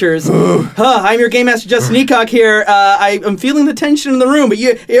Adventures. I'm your game master, Justin Eacock here. I am feeling the tension in the room, but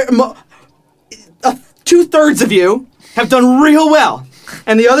 2/3 of you have done real well.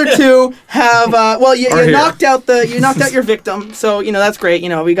 And the other 2 have you knocked out your victim, so that's great.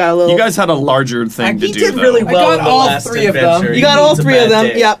 We got a little. You guys had a larger thing to do. You did really well. I got all 3 of them. You got all 3 of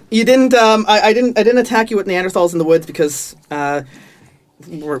them. Yeah, you didn't. I didn't attack you with Neanderthals in the woods because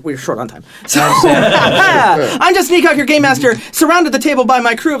we're short on time. So I'm just Sneakock, your game master, surrounded the table by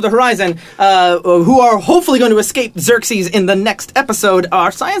my crew of the Horizon, who are hopefully going to escape Xerxes in the next episode.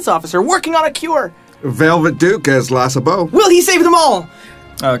 Our science officer working on a cure. Velvet Duke as Lassabo. Will he save them all?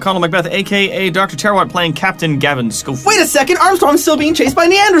 Connell Macbeth, a.k.a. Dr. Terwat, playing Captain Gavin Schofield. Wait a second, Armstrong's still being chased by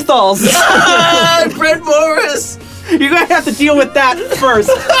Neanderthals. Brent Morris. You're going to have to deal with that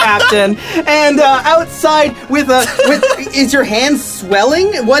first, Captain. And outside is your hand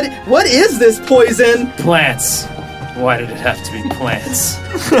swelling? What is this poison? Plants. Why did it have to be plants?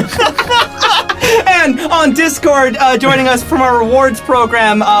 And on Discord, joining us from our rewards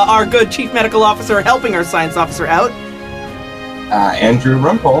program, our good chief medical officer helping our science officer out. Andrew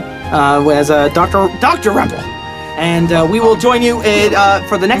Rumpel. As Dr. Rumpel. And we will join you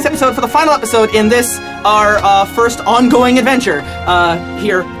for the next episode, for the final episode in this, our first ongoing adventure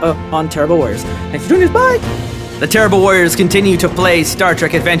here on Terrible Warriors. Thanks for joining us. Bye! The Terrible Warriors continue to play Star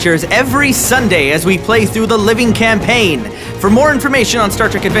Trek Adventures every Sunday as we play through the Living Campaign. For more information on Star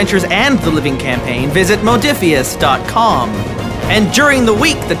Trek Adventures and the Living Campaign, visit modifius.com. And during the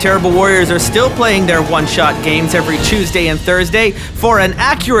week, the Terrible Warriors are still playing their one-shot games every Tuesday and Thursday. For an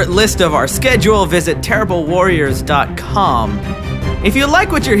accurate list of our schedule, visit terriblewarriors.com. If you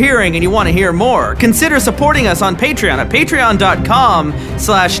like what you're hearing and you want to hear more, consider supporting us on Patreon at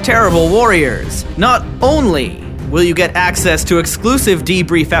patreon.com/terriblewarriors. Not only will you get access to exclusive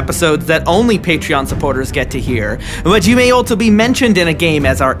debrief episodes that only Patreon supporters get to hear, but you may also be mentioned in a game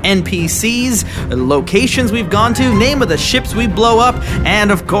as our NPCs, locations we've gone to, name of the ships we blow up,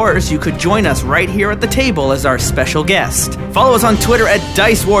 and of course, you could join us right here at the table as our special guest. Follow us on Twitter at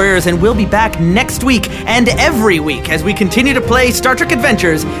Dice Warriors, and we'll be back next week and every week as we continue to play Star Trek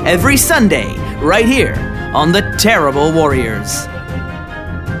Adventures every Sunday, right here on the Terrible Warriors.